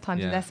got less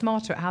time and they're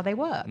smarter at how they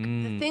work.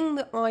 The thing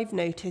that I've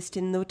noticed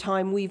in the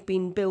time we've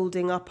been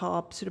building up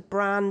our sort of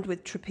brand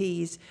with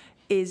Trapeze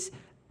is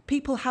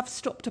people have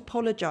stopped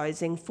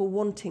apologising for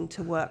wanting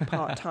to work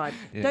part-time.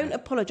 Don't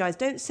apologise.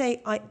 Don't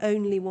say, I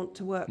only want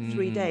to work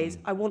 3 days.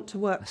 I want to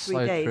work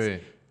 3 days. True.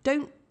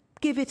 Don't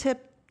give it a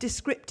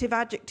descriptive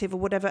adjective or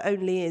whatever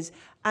only is,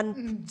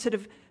 and sort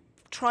of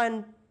try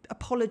and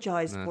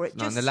apologise for it.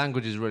 No, and the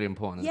language is really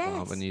important as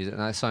well when you use it. And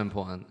that's so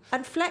important.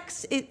 And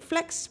flex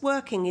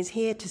working is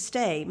here to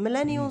stay.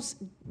 Millennials,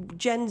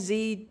 Gen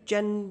Z,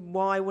 Gen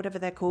Y, whatever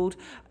they're called.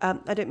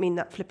 I don't mean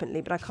that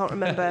flippantly, but I can't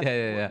remember.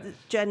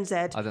 Gen Z.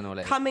 I don't know what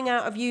it is. Coming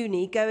out of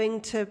uni,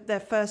 going to their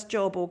first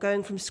job or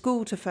going from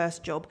school to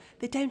first job,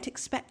 they don't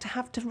expect to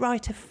have to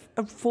write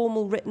a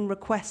formal written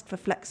request for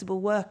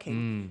flexible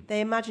working.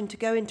 They imagine to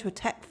go into a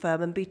tech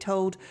firm and be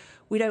told,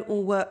 we don't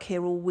all work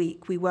here all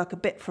week. We work a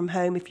bit from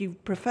home. If you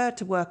prefer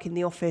to work in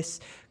the office,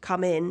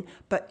 come in,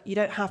 but you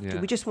don't have to.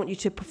 We just want you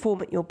to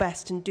perform at your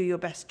best and do your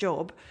best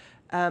job,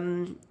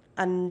 and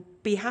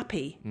be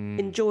happy.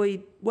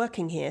 Enjoy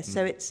working here.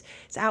 So it's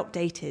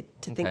outdated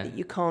to think that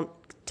you can't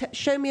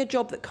show me a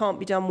job that can't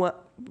be done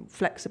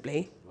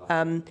flexibly.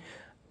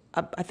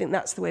 I think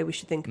that's the way we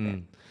should think of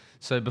it.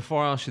 So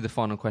before I ask you the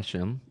final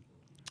question,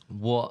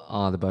 what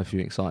are the both of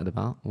you excited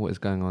about? What is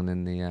going on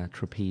in the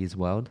trapeze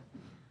world?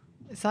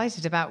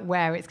 Excited about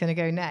where it's going to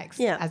go next.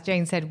 Yeah. As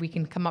Jane said, we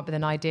can come up with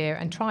an idea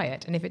and try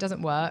it. And if it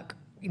doesn't work,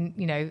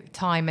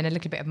 time and a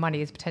little bit of money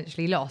is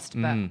potentially lost.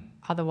 But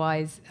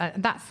otherwise,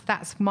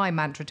 that's my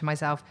mantra to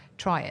myself.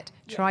 Try it.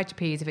 Try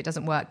trapeze. If it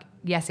doesn't work,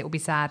 yes, it will be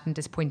sad and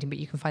disappointing, but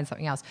you can find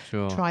something else.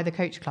 Sure. Try the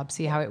coach club,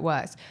 see how it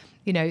works.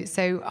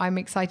 So I'm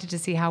excited to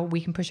see how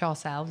we can push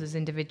ourselves as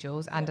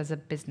individuals and as a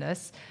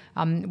business.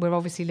 We're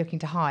obviously looking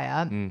to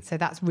hire, so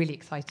that's really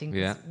exciting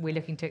because we're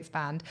looking to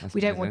expand.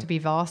 We don't want to be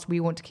vast. We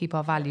want to keep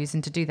our values,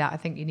 and to do that, I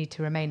think you need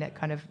to remain at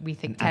kind of, we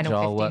think, 10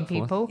 or 15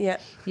 people.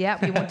 Yeah,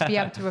 we want to be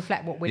able to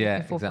reflect what we're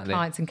looking for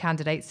clients and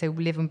candidates, so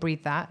we live and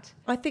breathe that.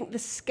 I think the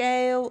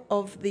scale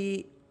of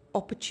the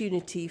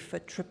opportunity for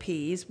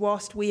trapeze,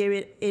 whilst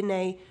we're in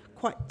a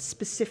quite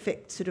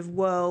specific sort of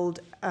world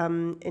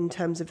in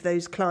terms of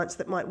those clients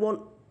that might want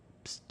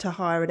to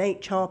hire an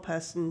HR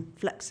person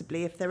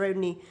flexibly. If they're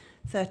only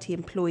 30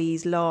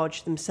 employees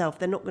large themselves,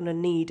 they're not going to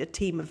need a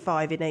team of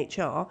 5 in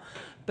HR.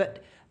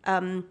 But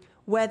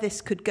where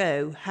this could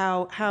go,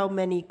 how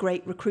many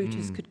great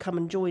recruiters could come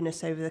and join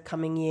us over the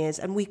coming years,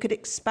 and we could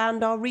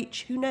expand our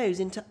reach, who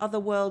knows, into other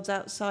worlds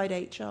outside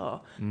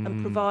HR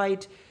and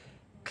provide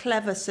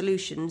clever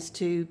solutions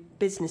to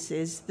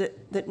businesses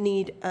that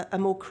need a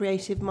more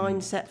creative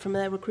mindset from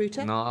their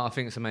recruiter. No, I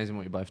think it's amazing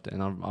what you're both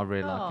doing. I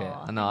really like it.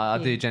 And I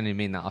do genuinely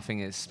mean that. I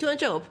think it's... Do you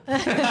want a job?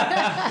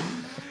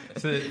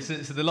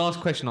 So the last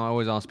question I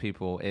always ask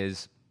people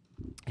is,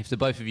 if the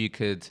both of you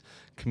could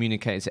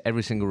communicate to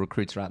every single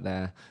recruiter out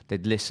there,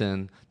 they'd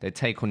listen, they'd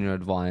take on your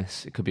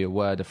advice, it could be a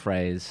word, a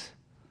phrase,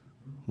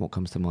 what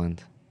comes to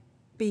mind?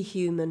 Be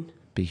human.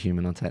 Be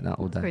human, I'll take that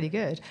all day. Pretty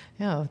good.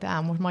 Oh,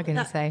 damn, what am I going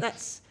to say?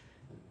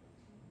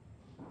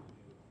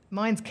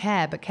 Mine's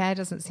care, but care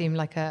doesn't seem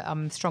like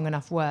a strong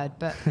enough word.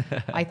 But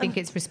I think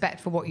it's respect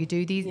for what you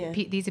do.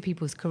 These are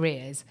people's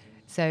careers.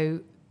 So,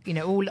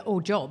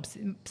 all jobs.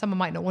 Someone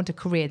might not want a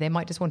career. They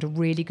might just want a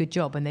really good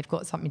job and they've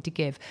got something to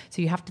give.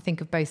 So you have to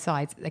think of both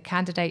sides. The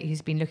candidate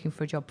who's been looking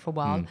for a job for a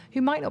while,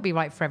 who might not be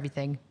right for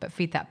everything, but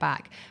feed that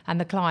back. And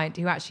the client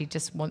who actually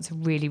just wants a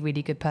really,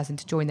 really good person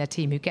to join their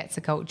team, who gets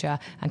the culture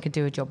and can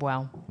do a job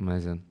well.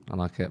 Amazing. I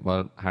like it.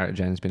 Well, Harriet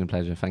Jane, it's been a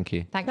pleasure. Thank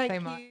you. Thanks so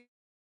much.